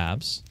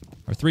 slabs,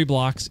 or 3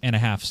 blocks and a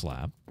half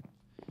slab.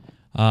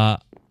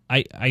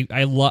 I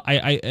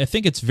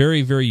think it's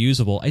very, very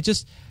usable.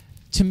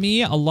 To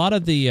me, a lot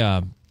of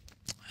the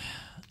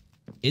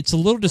it's a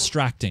little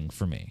distracting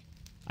for me.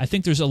 I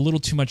think there's a little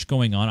too much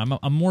going on.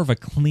 I'm more of a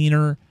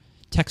cleaner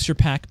texture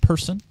pack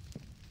person.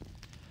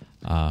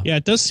 Yeah,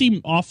 it does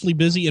seem awfully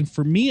busy, and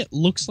for me, it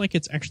looks like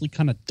it's actually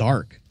kind of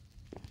dark.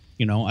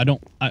 You know,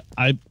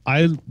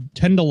 I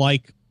tend to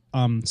like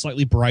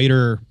slightly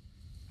brighter.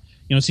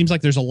 You know, it seems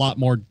like there's a lot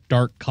more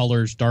dark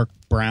colors, dark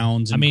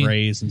browns and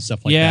grays and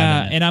stuff like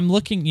that. Yeah, and I'm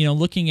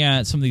looking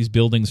at some of these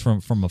buildings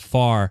from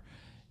afar.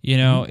 You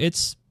know, it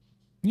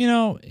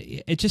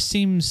just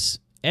seems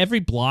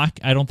every block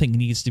I don't think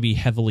needs to be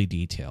heavily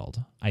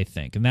detailed. I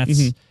think, and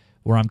that's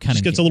where I'm kind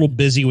of gets a little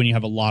busy when you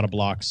have a lot of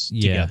blocks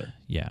together.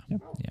 Yeah.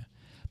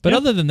 But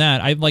other than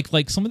that, I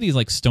like some of these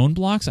like stone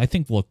blocks. I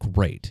think look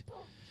great.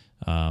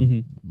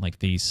 Like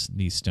these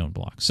stone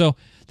blocks. So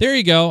there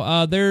you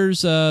go.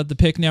 There's the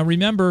pick. Now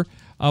remember,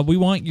 we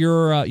want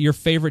your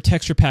favorite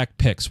texture pack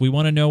picks. We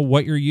want to know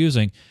what you're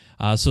using.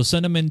 So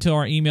send them into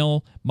our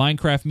email,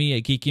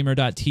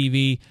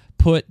 minecraftme@geekgamer.tv.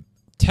 Put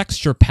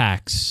texture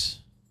packs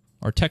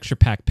or texture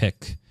pack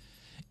pick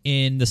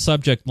in the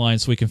subject line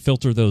so we can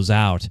filter those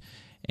out.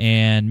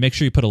 And make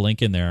sure you put a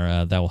link in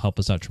there. That will help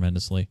us out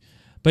tremendously.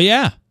 But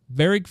yeah.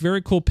 Very,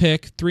 very cool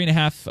pick.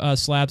 3.5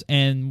 slabs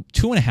and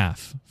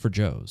 2.5 for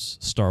Joe's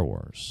Star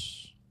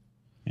Wars.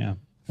 Yeah,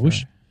 I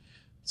wish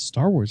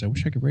Star Wars. I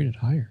wish I could rate it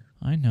higher.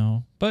 I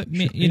know, but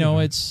you know,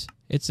 it's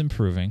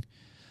improving.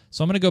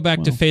 So I'm going to go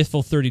back to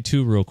Faithful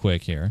 32 real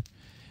quick here,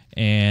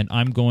 and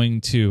I'm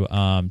going to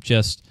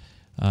just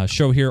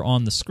show here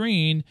on the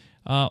screen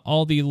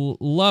all the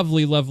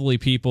lovely, lovely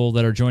people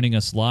that are joining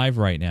us live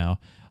right now.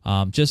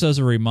 Just as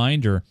a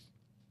reminder.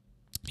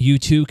 You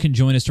too can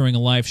join us during a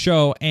live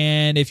show,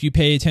 and if you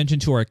pay attention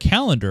to our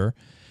calendar,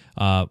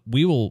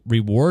 we will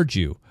reward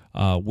you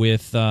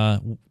with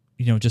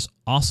just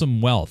awesome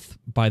wealth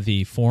by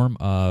the form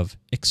of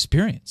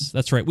experience.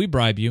 That's right, we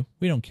bribe you.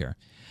 We don't care.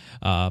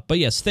 But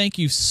yes, thank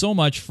you so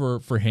much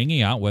for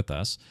hanging out with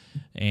us.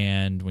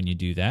 And when you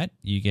do that,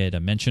 you get a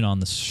mention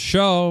on the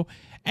show,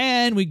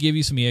 and we give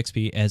you some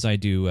EXP as I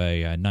do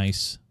a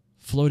nice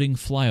floating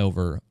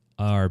flyover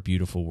our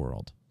beautiful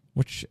world.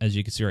 Which, as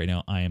you can see right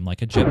now, I am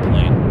like a jet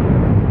plane.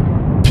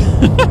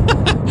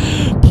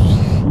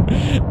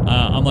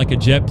 I'm like a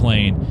jet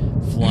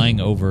plane flying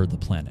over the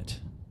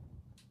planet.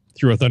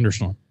 Through a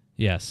thunderstorm.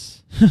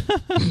 Yes.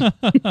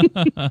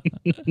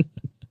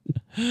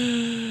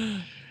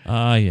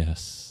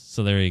 Yes.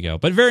 So there you go.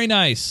 But very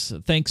nice.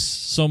 Thanks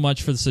so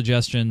much for the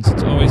suggestions.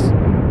 It's always...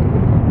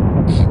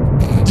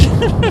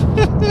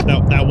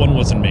 that one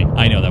wasn't me.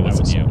 I know that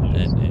wasn't you.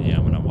 And yeah,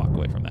 I'm going to walk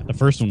away from that. The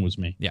first one was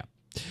me. Yeah.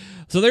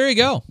 So there you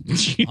go.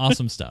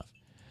 Awesome stuff.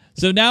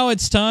 So now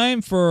it's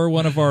time for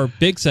one of our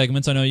big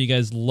segments. I know you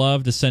guys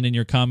love to send in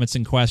your comments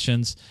and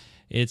questions.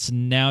 It's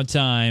now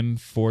time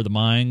for the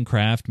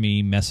Minecraft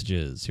Me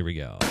messages. Here we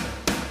go.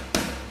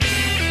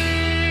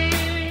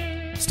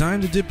 It's time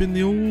to dip in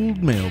the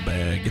old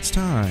mailbag. It's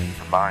time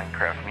for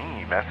Minecraft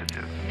Me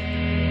messages.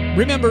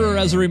 Remember,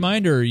 as a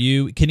reminder,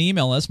 you can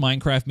email us,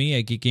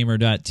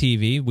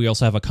 minecraftme@geekgamer.tv. We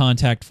also have a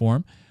contact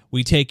form.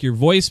 We take your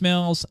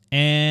voicemails,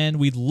 and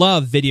we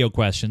love video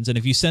questions. And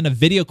if you send a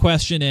video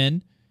question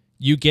in,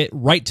 you get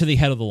right to the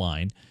head of the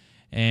line.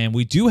 And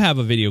we do have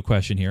a video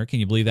question here. Can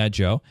you believe that,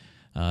 Joe?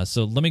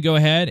 So let me go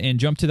ahead and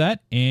jump to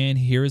that. And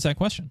here is that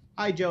question.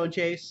 Hi, Joe and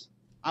Chase.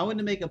 I want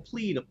to make a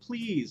plea to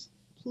please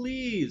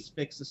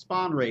fix the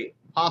spawn rate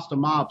of hostile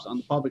mobs on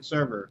the public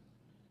server.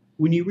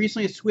 When you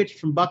recently switched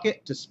from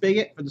Bucket to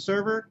Spigot for the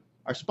server,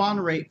 our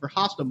spawn rate for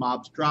hostile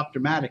mobs dropped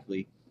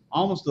dramatically,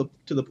 almost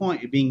to the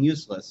point of being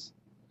useless.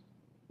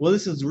 Well,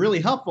 this is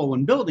really helpful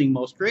when building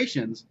most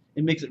creations.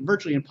 It makes it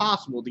virtually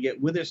impossible to get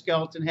wither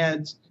skeleton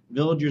heads,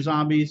 villager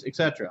zombies,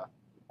 etc.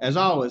 As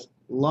always,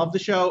 love the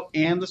show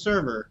and the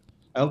server.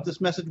 I hope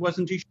this message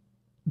wasn't too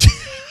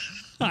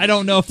I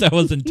don't know if that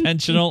was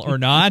intentional or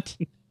not,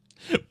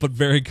 but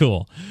very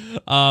cool.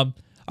 All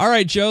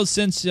right, Joe,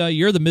 since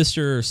you're the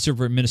Mr.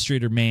 Server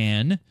Administrator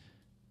man,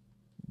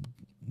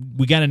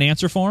 we got an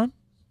answer for him?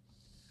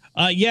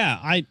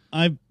 Yeah,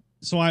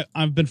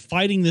 I've been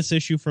fighting this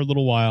issue for a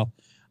little while.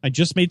 I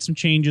just made some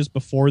changes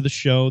before the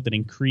show that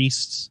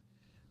increased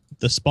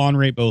the spawn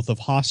rate both of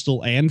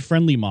hostile and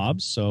friendly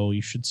mobs, so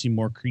you should see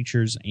more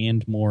creatures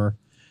and more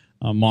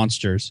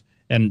monsters.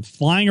 And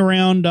flying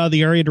around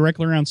the area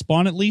directly around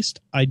spawn, at least,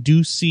 I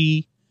do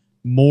see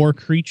more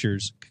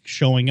creatures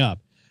showing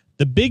up.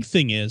 The big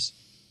thing is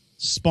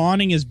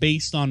spawning is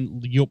based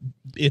on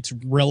it's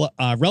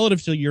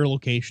relative to your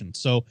location.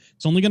 So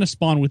it's only going to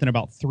spawn within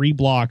about 3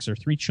 blocks or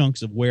 3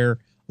 chunks of where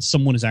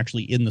someone is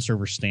actually in the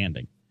server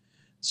standing.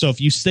 So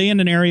if you stay in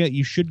an area,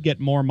 you should get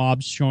more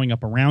mobs showing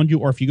up around you.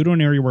 Or if you go to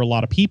an area where a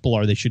lot of people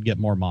are, they should get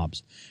more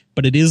mobs.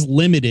 But it is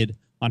limited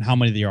on how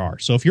many there are.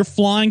 So if you're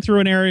flying through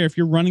an area, if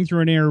you're running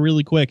through an area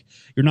really quick,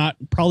 you're not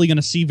probably going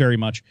to see very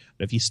much.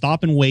 But if you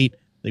stop and wait,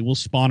 they will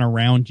spawn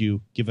around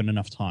you given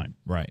enough time.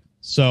 Right.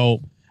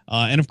 So,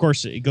 and of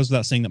course, it goes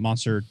without saying that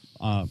monster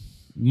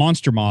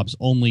mobs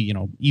only,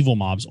 evil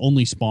mobs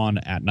only spawn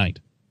at night.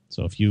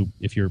 So if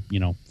you're,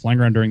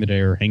 flying around during the day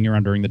or hanging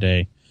around during the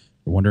day,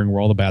 you're wondering where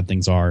all the bad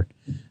things are,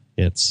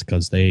 it's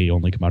because they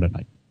only come out at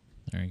night.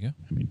 There you go.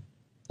 I mean,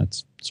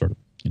 that's sort of,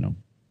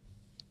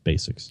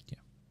 basics. Yeah.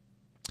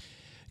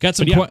 Got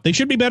some. They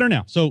should be better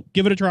now. So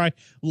give it a try.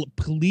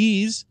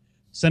 Please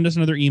send us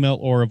another email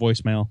or a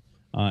voicemail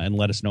and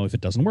let us know if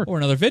it doesn't work. Or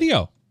another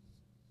video.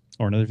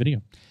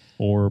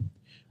 Or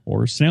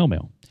snail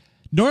mail.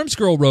 Norm's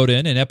Girl wrote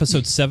in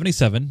episode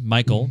 77,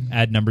 Michael,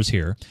 add numbers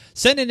here,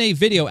 sent in a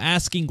video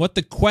asking what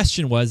the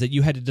question was that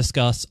you had to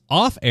discuss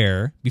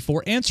off-air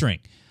before answering.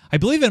 I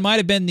believe it might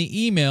have been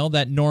the email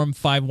that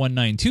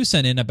Norm5192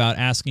 sent in about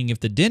asking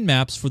if the DIN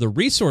maps for the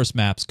resource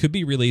maps could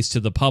be released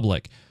to the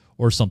public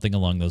or something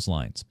along those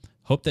lines.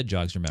 Hope that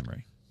jogs your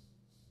memory.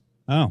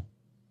 Oh.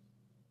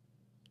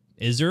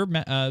 Is there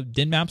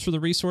DIN maps for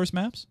the resource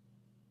maps?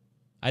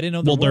 I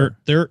didn't know there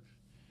were.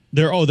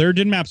 They're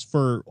DIN maps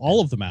for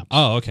all of the maps.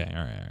 Oh, okay.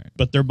 All right.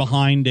 But they're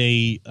behind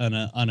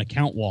an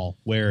account wall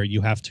where you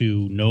have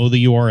to know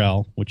the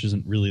URL, which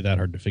isn't really that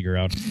hard to figure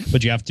out.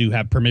 But you have to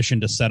have permission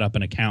to set up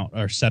an account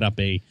or set up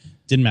a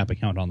DIN map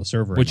account on the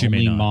server. Which and you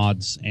may only not.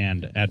 Mods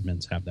and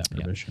admins have that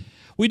permission.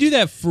 Yeah. We do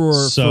that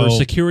for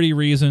security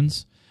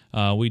reasons.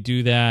 We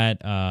do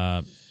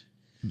that,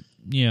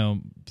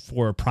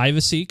 for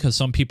privacy because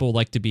some people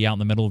like to be out in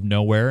the middle of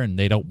nowhere and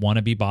they don't want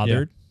to be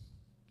bothered.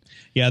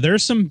 Yeah,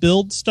 there's some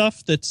build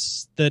stuff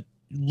that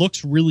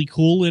looks really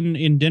cool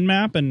in DIN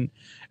map, and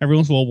every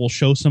once in a while we'll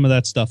show some of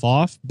that stuff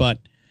off. But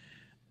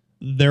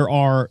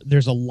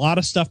there's a lot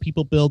of stuff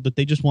people build that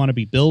they just want to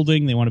be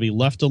building. They want to be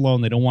left alone.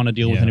 They don't want to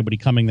deal with anybody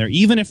coming there.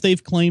 Even if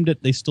they've claimed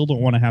it, they still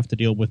don't want to have to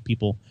deal with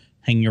people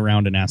hanging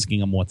around and asking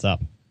them what's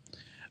up.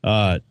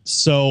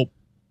 So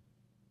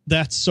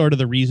that's sort of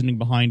the reasoning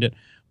behind it.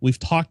 We've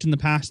talked in the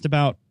past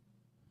about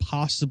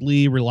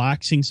possibly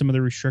relaxing some of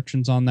the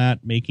restrictions on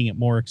that, making it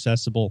more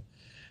accessible.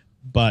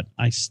 But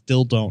I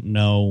still don't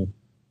know.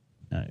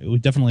 We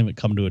definitely haven't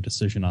come to a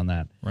decision on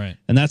that. Right.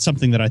 And that's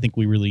something that I think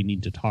we really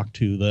need to talk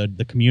to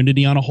the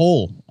community on a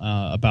whole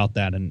about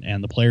that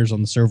and the players on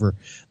the server.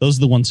 Those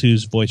are the ones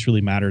whose voice really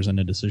matters in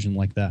a decision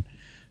like that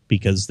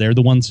because they're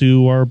the ones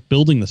who are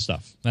building the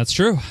stuff. That's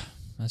true.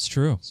 That's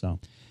true. So,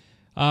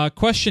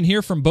 question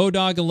here from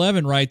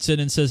Bodog11 writes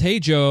in and says, "Hey,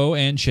 Joe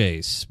and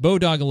Chase.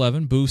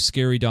 Bodog11, Boo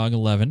Scary Dog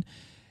 11.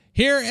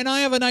 Here, and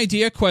I have an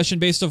idea question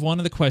based off one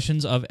of the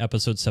questions of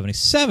episode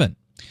 77.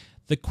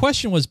 The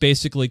question was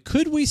basically,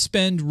 could we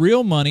spend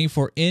real money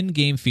for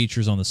in-game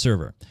features on the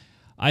server?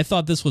 I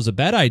thought this was a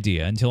bad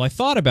idea until I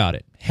thought about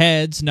it.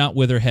 Heads, not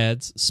wither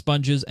heads,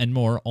 sponges, and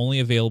more only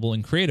available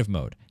in creative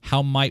mode.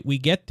 How might we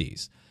get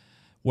these?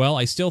 Well,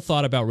 I still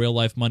thought about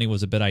real-life money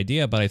was a bad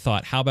idea, but I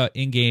thought, how about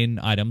in-game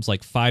items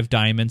like 5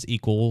 diamonds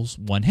equals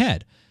 1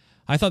 head?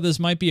 I thought this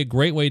might be a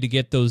great way to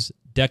get those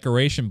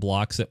decoration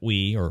blocks that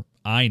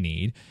I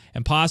need,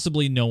 and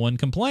possibly no one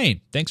complain.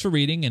 Thanks for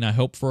reading, and I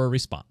hope for a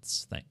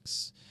response.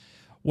 Thanks.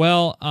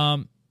 Well,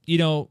 you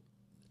know,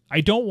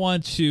 I don't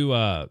want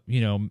to,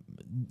 you know,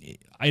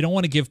 I don't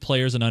want to give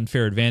players an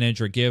unfair advantage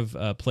or give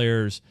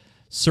players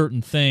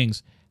certain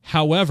things.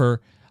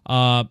 However,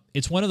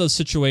 it's one of those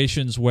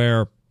situations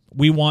where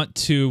we want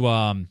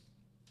to,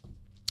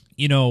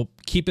 you know,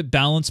 keep it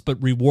balanced,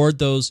 but reward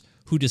those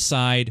who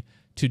decide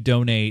to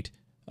donate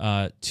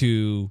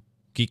to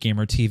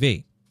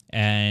GeekGamerTV,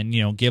 and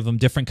you know, give them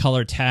different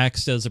color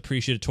text as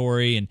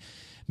appreciatory, and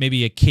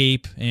maybe a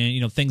cape, and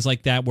you know, things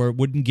like that, where it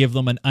wouldn't give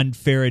them an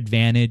unfair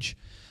advantage,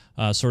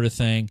 sort of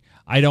thing.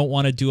 I don't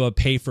want to do a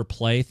pay for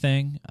play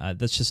thing.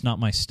 That's just not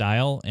my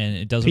style, and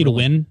it doesn't Pay to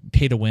win.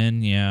 Pay to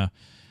win, yeah.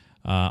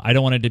 I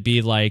don't want it to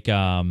be like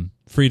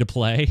free to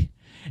play.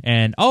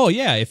 And oh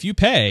yeah, if you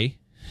pay.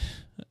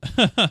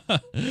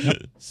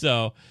 Yep.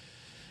 So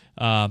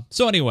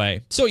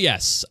anyway, so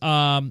yes,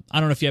 I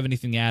don't know if you have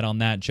anything to add on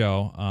that,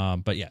 Joe.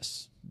 But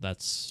yes,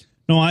 that's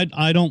No,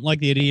 I don't like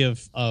the idea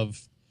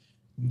of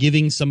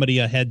giving somebody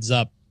a heads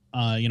up,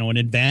 you know, an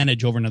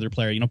advantage over another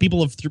player. You know,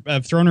 people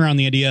have thrown around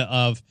the idea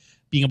of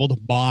being able to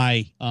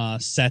buy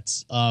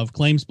sets of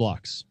claims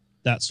blocks,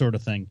 that sort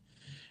of thing,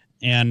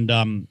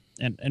 and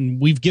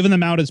we've given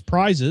them out as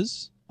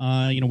prizes.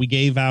 You know, we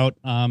gave out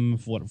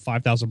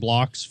 5,000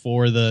 blocks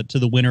to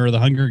the winner of the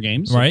Hunger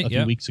Games a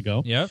few weeks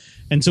ago. Yep.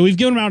 And so we've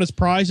given them out as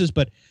prizes,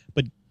 but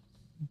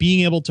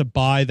being able to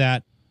buy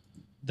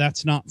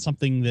that's not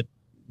something that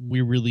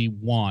we really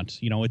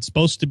want. You know, it's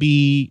supposed to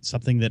be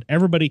something that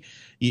everybody.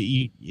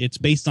 It's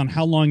based on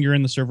how long you're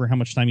in the server, how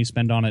much time you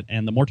spend on it,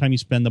 and the more time you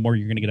spend, the more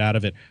you're going to get out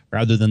of it,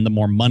 rather than the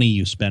more money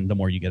you spend, the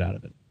more you get out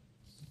of it.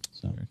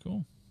 So very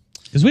cool.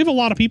 Because we have a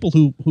lot of people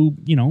who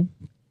you know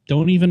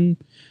don't even.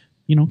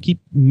 You know, keep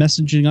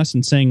messaging us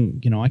and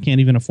saying, you know, I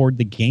can't even afford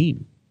the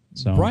game.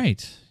 So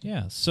Right.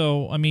 Yeah.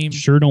 So, I mean,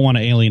 sure don't want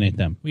to alienate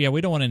them. Yeah, we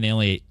don't want to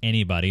alienate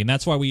anybody, and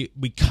that's why we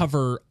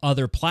cover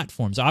other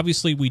platforms.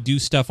 Obviously, we do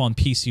stuff on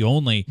PC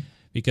only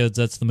because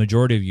that's the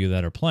majority of you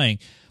that are playing.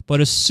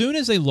 But as soon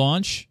as they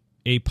launch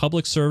a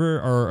public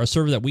server or a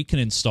server that we can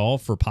install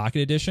for Pocket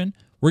Edition,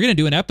 we're going to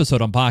do an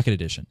episode on Pocket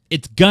Edition.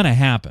 It's going to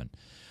happen.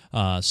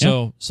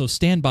 So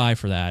stand by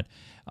for that.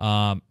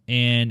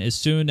 And as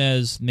soon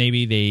as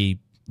maybe they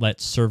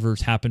let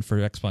servers happen for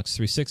Xbox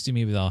 360,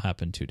 maybe that'll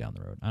happen too down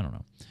the road. I don't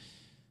know.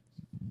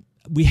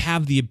 We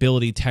have the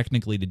ability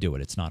technically to do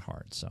it. It's not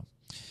hard. So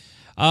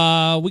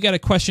we got a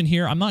question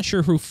here. I'm not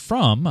sure who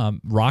from.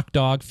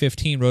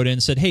 Rockdog15 wrote in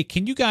and said, hey,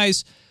 can you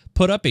guys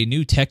put up a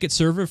new Tekkit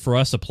server for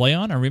us to play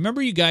on? I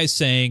remember you guys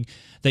saying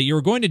that you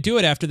were going to do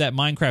it after that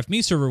Minecraft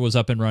Me server was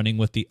up and running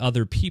with the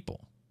other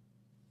people.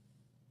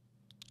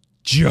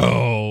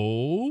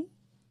 Joe?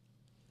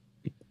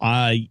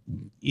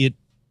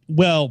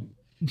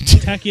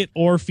 Tekkit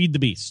or Feed the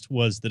Beast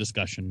was the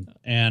discussion,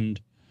 and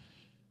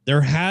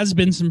there has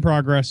been some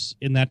progress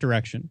in that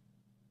direction.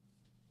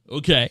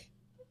 Okay.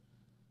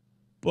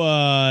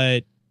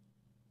 But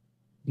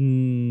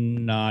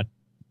not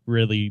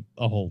really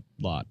a whole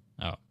lot.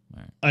 Oh, all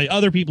right.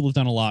 Other people have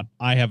done a lot.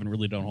 I haven't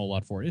really done a whole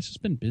lot for it. It's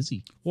just been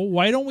busy. Well,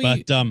 why don't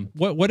we...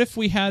 But, what if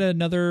we had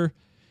another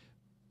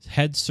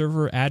head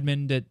server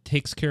admin that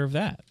takes care of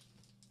that?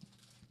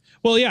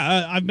 Well,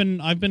 yeah, I've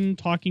been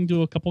talking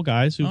to a couple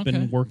guys who've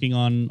been working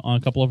on a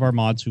couple of our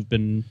mods who've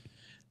been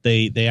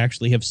they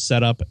actually have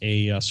set up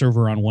a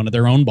server on one of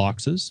their own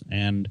boxes,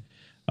 and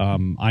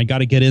I got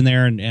to get in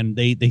there and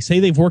they say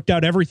they've worked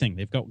out everything.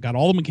 They've got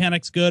all the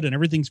mechanics good and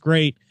everything's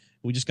great.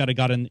 We just got to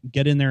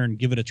get in there and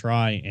give it a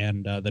try,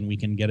 and then we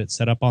can get it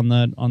set up on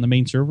the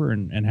main server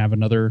and have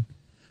another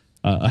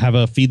have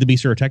a Feed the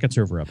Beast or a Tekkit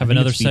server up. Have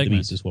another segment. Feed the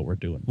Beast is what we're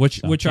doing,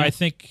 which I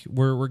think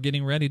we're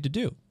getting ready to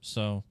do.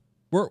 So.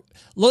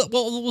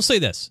 We'll say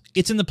this.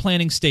 It's in the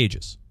planning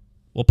stages.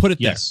 We'll put it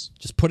there.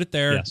 Just put it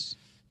there. Yes.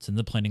 It's in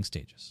the planning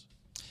stages.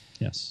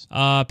 Yes.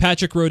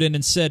 Patrick wrote in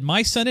and said,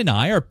 my son and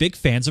I are big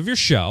fans of your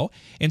show,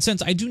 and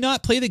since I do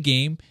not play the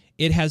game,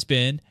 it has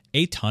been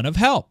a ton of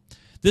help.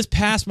 This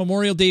past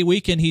Memorial Day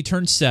weekend, he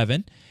turned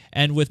 7,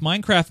 and with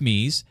Minecraft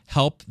Me's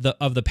help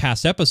of the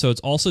past episodes,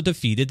 also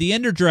defeated the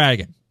Ender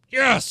Dragon.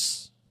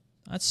 Yes!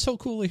 That's so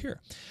cool to hear.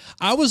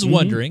 I was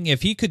wondering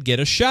if he could get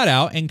a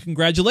shout-out and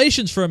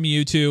congratulations from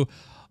you two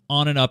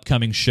on an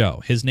upcoming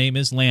show. His name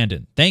is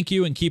Landon. Thank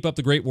you, and keep up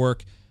the great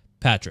work,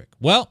 Patrick.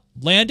 Well,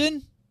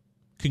 Landon,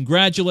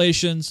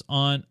 congratulations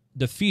on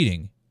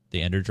defeating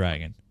the Ender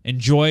Dragon.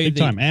 Enjoy Big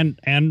time,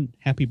 and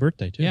happy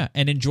birthday, too. Yeah,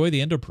 and enjoy the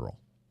Ender Pearl.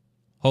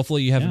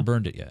 Hopefully you haven't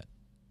burned it yet.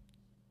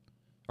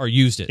 Or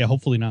used it. Yeah,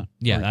 hopefully not.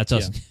 Yeah, that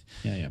doesn't.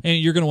 Yeah. And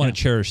you're going to want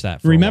to cherish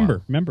that for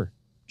Remember,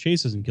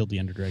 Chase hasn't killed the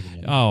Ender Dragon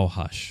yet. Oh,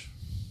 hush.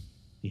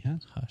 He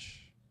has. Hush.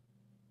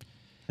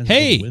 Hasn't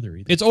Hey, killed Wither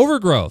either. it's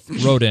Overgrowth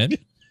wrote in.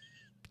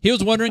 He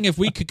was wondering if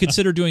we could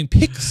consider doing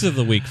picks of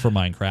the week for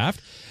Minecraft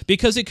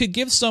because it could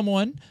give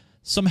someone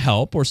some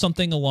help or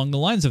something along the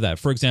lines of that.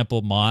 For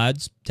example,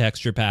 mods,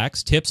 texture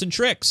packs, tips, and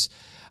tricks.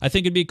 I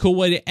think it'd be a cool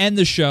way to end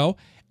the show.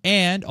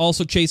 And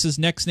also, Chase's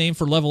next name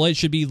for Level 8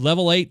 should be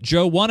Level 8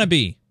 Joe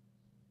Wannabe.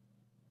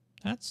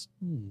 That's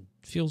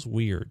feels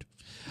weird.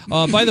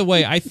 By the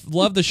way, I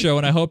love the show,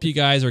 and I hope you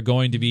guys are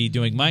going to be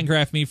doing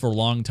Minecraft Me for a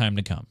long time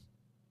to come.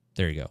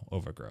 There you go,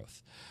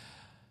 Overgrowth.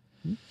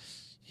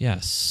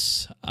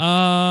 Yes.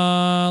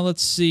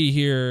 Let's see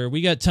here.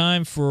 We got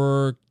time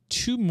for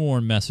 2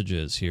 more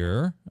messages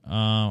here.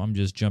 I'm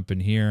just jumping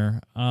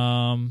here.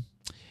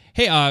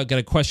 Hey, I got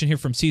a question here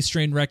from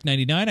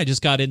CStrainRec99. I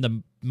just got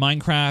into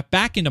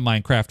back into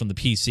Minecraft on the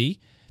PC.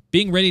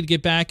 Being ready to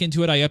get back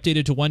into it, I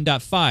updated to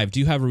 1.5. Do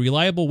you have a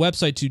reliable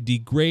website to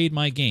degrade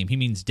my game? He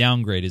means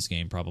downgrade his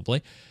game,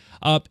 probably.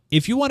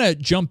 If you want to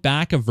jump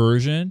back a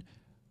version,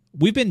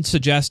 we've been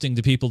suggesting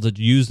to people to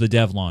use the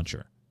dev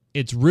launcher.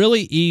 It's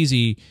really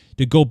easy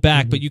to go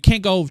back, but you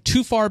can't go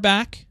too far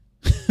back.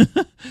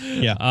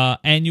 Yeah.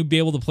 And you'll be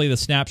able to play the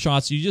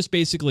snapshots. You just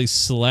basically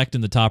select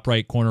in the top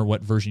right corner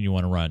what version you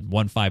want to run,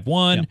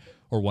 151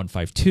 or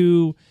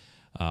 152.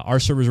 Our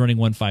server's running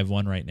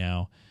 151 right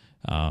now.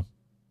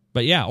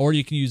 But yeah, or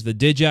you can use the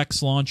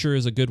Digex launcher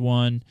is a good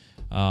one.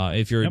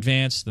 If you're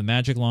advanced, the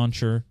Magic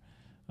launcher,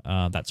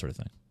 that sort of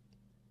thing.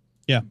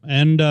 Yeah,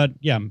 and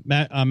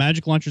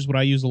Magic launcher is what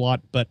I use a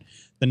lot, but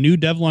the new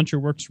dev launcher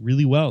works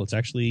really well. It's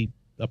actually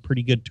a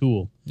pretty good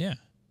tool. Yeah.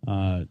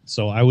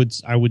 So I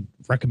would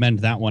recommend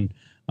that one.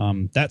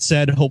 That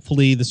said,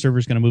 hopefully the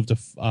server's going to move to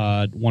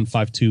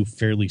 152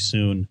 fairly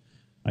soon.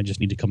 I just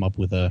need to come up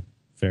with a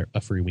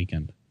free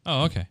weekend.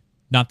 Oh, okay.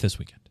 Not this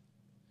weekend.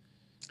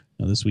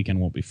 No, this weekend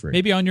won't be free.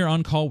 Maybe on your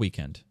on-call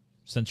weekend,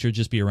 since you'll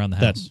just be around the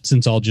house.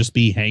 Since I'll just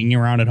be hanging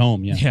around at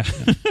home, yeah.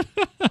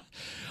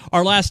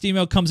 Our last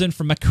email comes in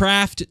from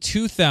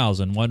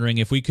McCraft2000, wondering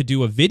if we could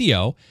do a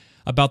video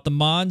about the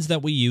mods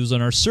that we use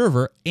on our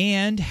server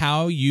and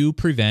how you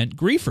prevent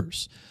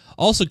griefers.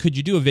 Also, could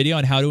you do a video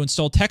on how to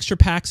install texture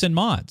packs and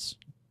mods?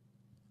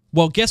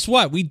 Well, guess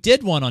what? We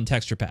did one on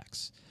texture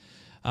packs.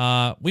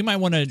 We might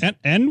want to...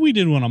 And we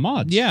did one on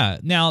mods. Yeah.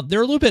 Now,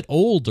 they're a little bit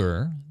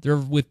older. They're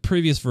with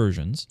previous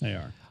versions. They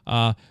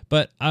are.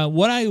 But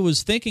what I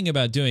was thinking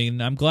about doing,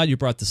 and I'm glad you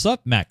brought this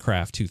up,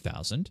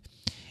 MattCraft2000,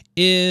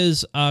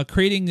 is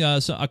creating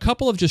a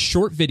couple of just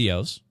short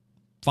videos,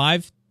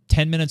 5-10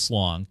 minutes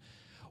long,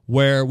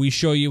 where we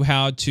show you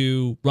how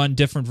to run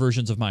different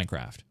versions of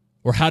Minecraft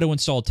or how to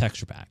install a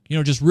texture pack. You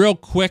know, just real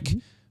quick,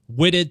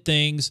 witted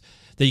things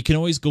that you can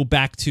always go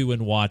back to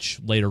and watch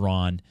later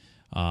on.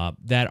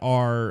 That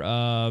are,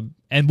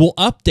 and we'll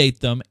update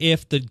them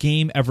if the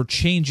game ever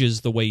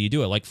changes the way you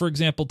do it. Like, for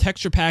example,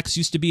 texture packs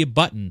used to be a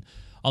button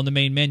on the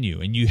main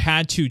menu, and you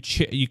had to,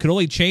 you could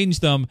only change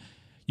them,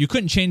 you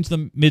couldn't change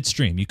them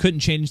midstream. You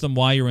couldn't change them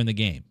while you're in the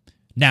game.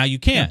 Now you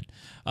can.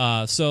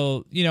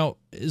 So, you know,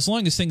 as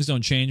long as things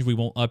don't change, we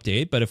won't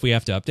update, but if we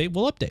have to update,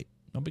 we'll update.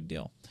 No big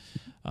deal.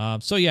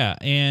 So, yeah,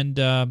 and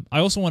I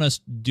also want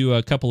to do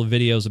a couple of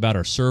videos about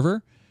our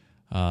server.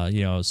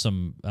 You know,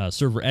 some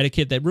server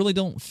etiquette that really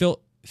don't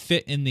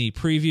fit in the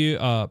purview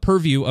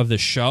of the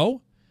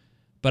show,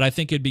 but I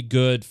think it'd be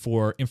good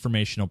for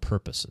informational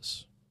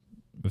purposes,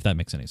 if that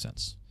makes any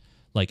sense.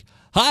 Like,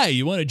 hi,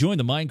 you want to join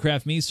the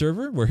Minecraft Me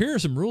server? Well, here are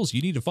some rules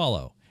you need to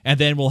follow. And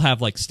then we'll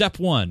have, like, step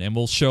 1, and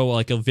we'll show,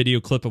 like, a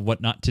video clip of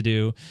what not to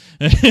do.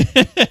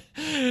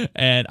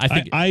 And I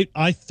think...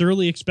 I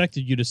thoroughly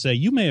expected you to say,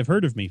 you may have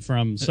heard of me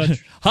from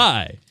such...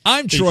 Hi,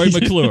 I'm Troy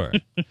McClure.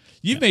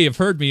 You may have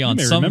heard me on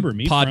some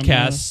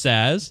podcasts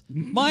as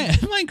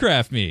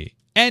Minecraft Me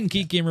and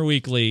Geek Gamer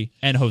Weekly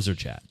and Hoser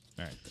Chat.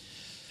 All right.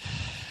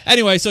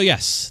 Anyway, so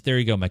yes, there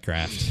you go,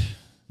 McCraft.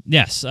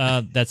 Yes,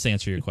 that's the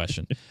answer to your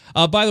question.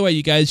 By the way,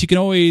 you guys, you can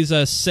always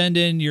send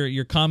in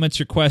your comments,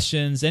 your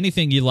questions,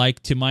 anything you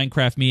like to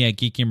MinecraftMe at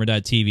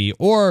GeekGamer.tv,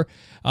 or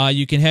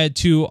you can head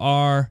to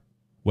our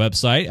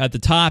website. At the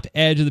top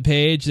edge of the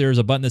page, there's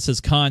a button that says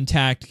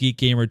Contact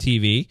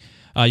GeekGamerTV.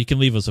 You can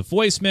leave us a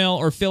voicemail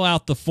or fill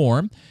out the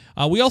form.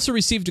 We also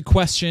received a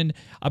question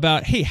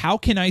about, hey, how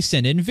can I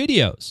send in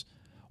videos?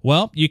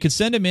 Well, you could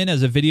send them in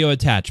as a video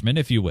attachment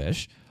if you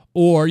wish,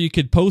 or you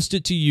could post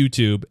it to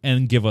YouTube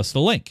and give us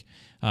the link.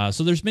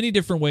 So there's many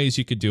different ways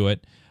you could do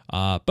it.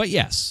 But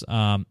yes,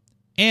 and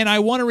I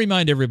want to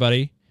remind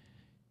everybody,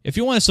 if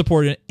you want to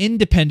support an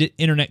independent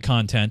internet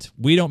content,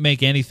 we don't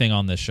make anything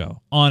on this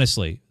show.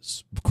 Honestly,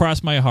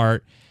 cross my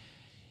heart.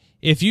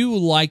 If you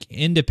like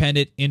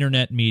independent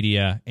internet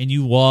media and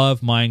you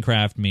love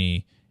Minecraft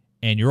Me,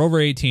 and you're over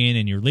 18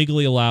 and you're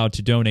legally allowed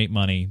to donate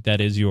money, that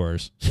is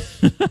yours.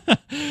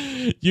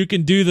 You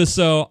can do this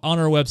so on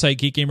our website,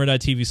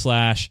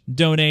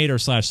 geekgamer.tv/donate or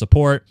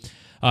 /support.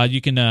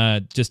 You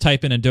can just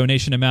type in a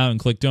donation amount and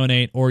click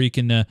donate, or you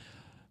can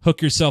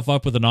hook yourself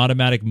up with an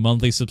automatic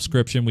monthly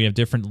subscription. We have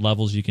different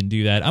levels you can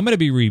do that. I'm going to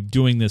be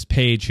redoing this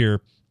page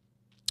here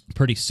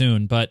pretty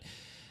soon, but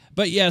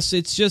yes,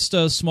 it's just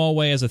a small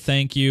way as a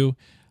thank you.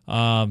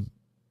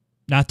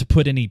 Not to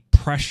put any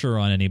pressure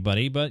on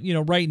anybody, but you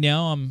know, right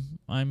now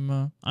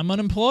I'm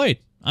unemployed.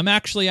 I'm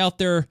actually out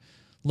there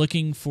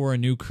looking for a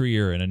new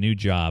career and a new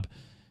job,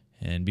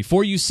 And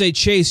before you say,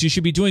 Chase, you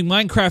should be doing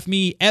Minecraft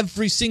Me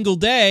every single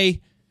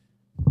day,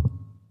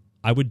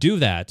 I would do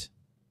that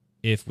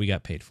if we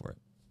got paid for it.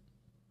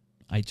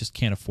 I just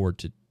can't afford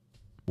to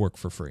work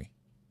for free.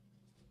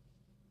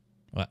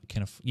 Well,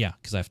 yeah,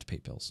 because I have to pay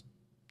bills.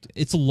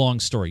 It's a long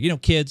story. You know,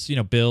 kids, you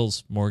know,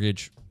 bills,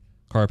 mortgage,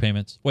 car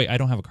payments. Wait, I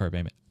don't have a car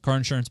payment. Car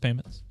insurance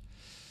payments.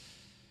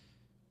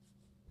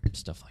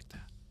 Stuff like that.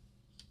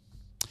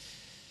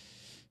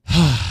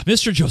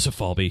 Mr. Joseph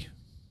Falbey.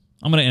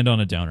 I'm going to end on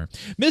a downer.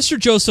 Mr.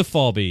 Joseph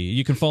Falbey.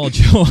 You can follow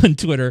Joe on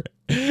Twitter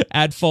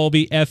at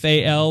Falbey,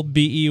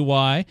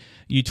 F-A-L-B-E-Y.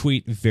 You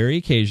tweet very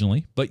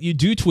occasionally, but you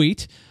do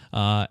tweet,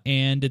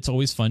 and it's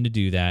always fun to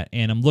do that.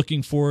 And I'm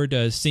looking forward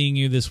to seeing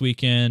you this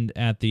weekend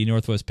at the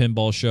Northwest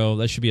Pinball Show.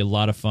 That should be a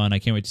lot of fun. I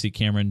can't wait to see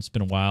Cameron. It's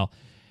been a while.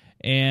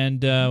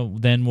 And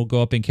then we'll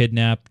go up and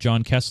kidnap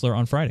John Kessler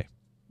on Friday.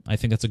 I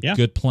think that's a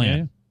good plan.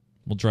 Yeah.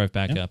 We'll drive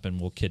back up and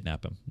we'll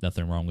kidnap him.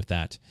 Nothing wrong with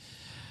that.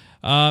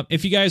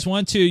 If you guys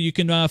want to, you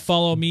can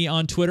follow me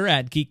on Twitter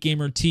at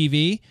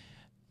GeekGamerTV.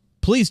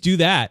 Please do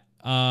that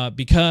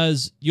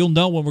because you'll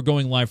know when we're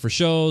going live for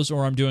shows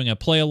or I'm doing a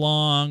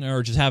play-along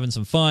or just having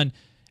some fun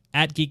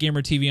at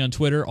GeekGamerTV on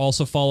Twitter.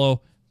 Also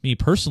follow me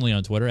personally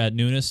on Twitter at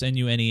Nunes,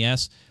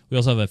 N-U-N-E-S. We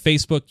also have a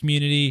Facebook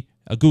community,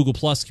 a Google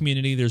Plus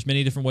community. There's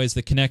many different ways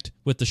to connect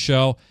with the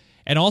show.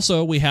 And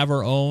also, we have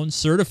our own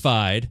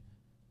certified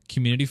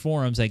community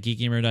forums at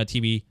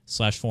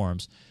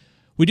geekgamer.tv/forums.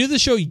 We do the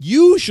show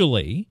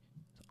usually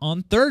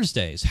on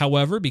Thursdays.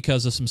 However,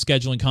 because of some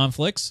scheduling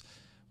conflicts,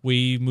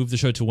 we moved the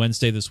show to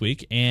Wednesday this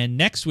week. And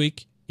next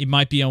week, it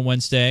might be on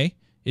Wednesday.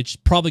 It's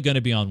probably going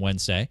to be on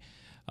Wednesday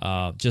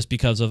just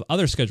because of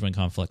other scheduling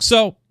conflicts.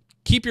 So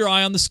keep your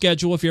eye on the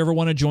schedule if you ever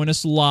want to join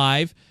us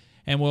live.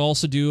 And we'll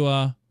also do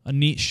a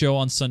neat show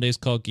on Sundays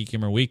called Geek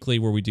Gamer Weekly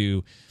where we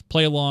do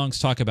play-alongs,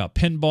 talk about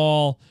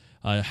pinball,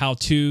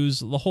 how-tos,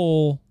 the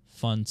whole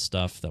fun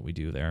stuff that we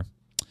do there.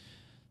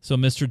 So,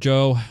 Mr.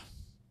 Joe,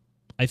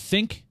 I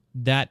think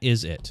that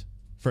is it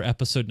for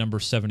episode number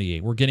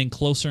 78. We're getting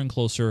closer and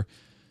closer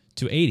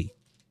to 80.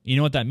 You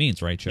know what that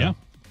means, right, Joe? Yeah.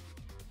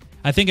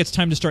 I think it's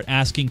time to start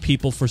asking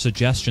people for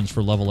suggestions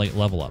for level 8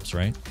 level ups,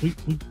 right? We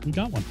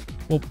got one.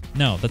 Well,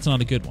 no, that's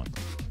not a good one.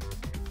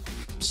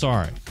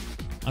 Sorry.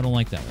 I don't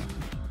like that one.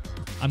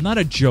 I'm not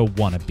a Joe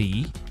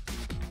wannabe.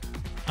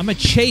 I'm a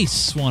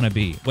Chase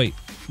wannabe. Wait,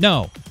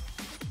 no.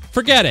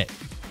 Forget it.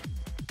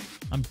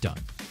 I'm done.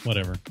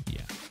 Whatever.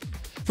 Yeah.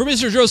 For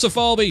Mr. Joseph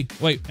Falbey.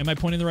 Wait, am I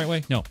pointing the right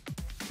way? No.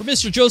 For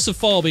Mr. Joseph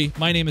Falbey,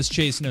 my name is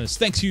Chase Nunes.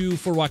 Thanks you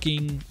for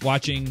watching,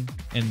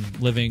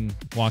 and living,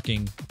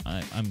 walking.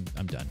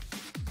 I'm done.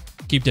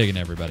 Keep digging,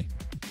 everybody.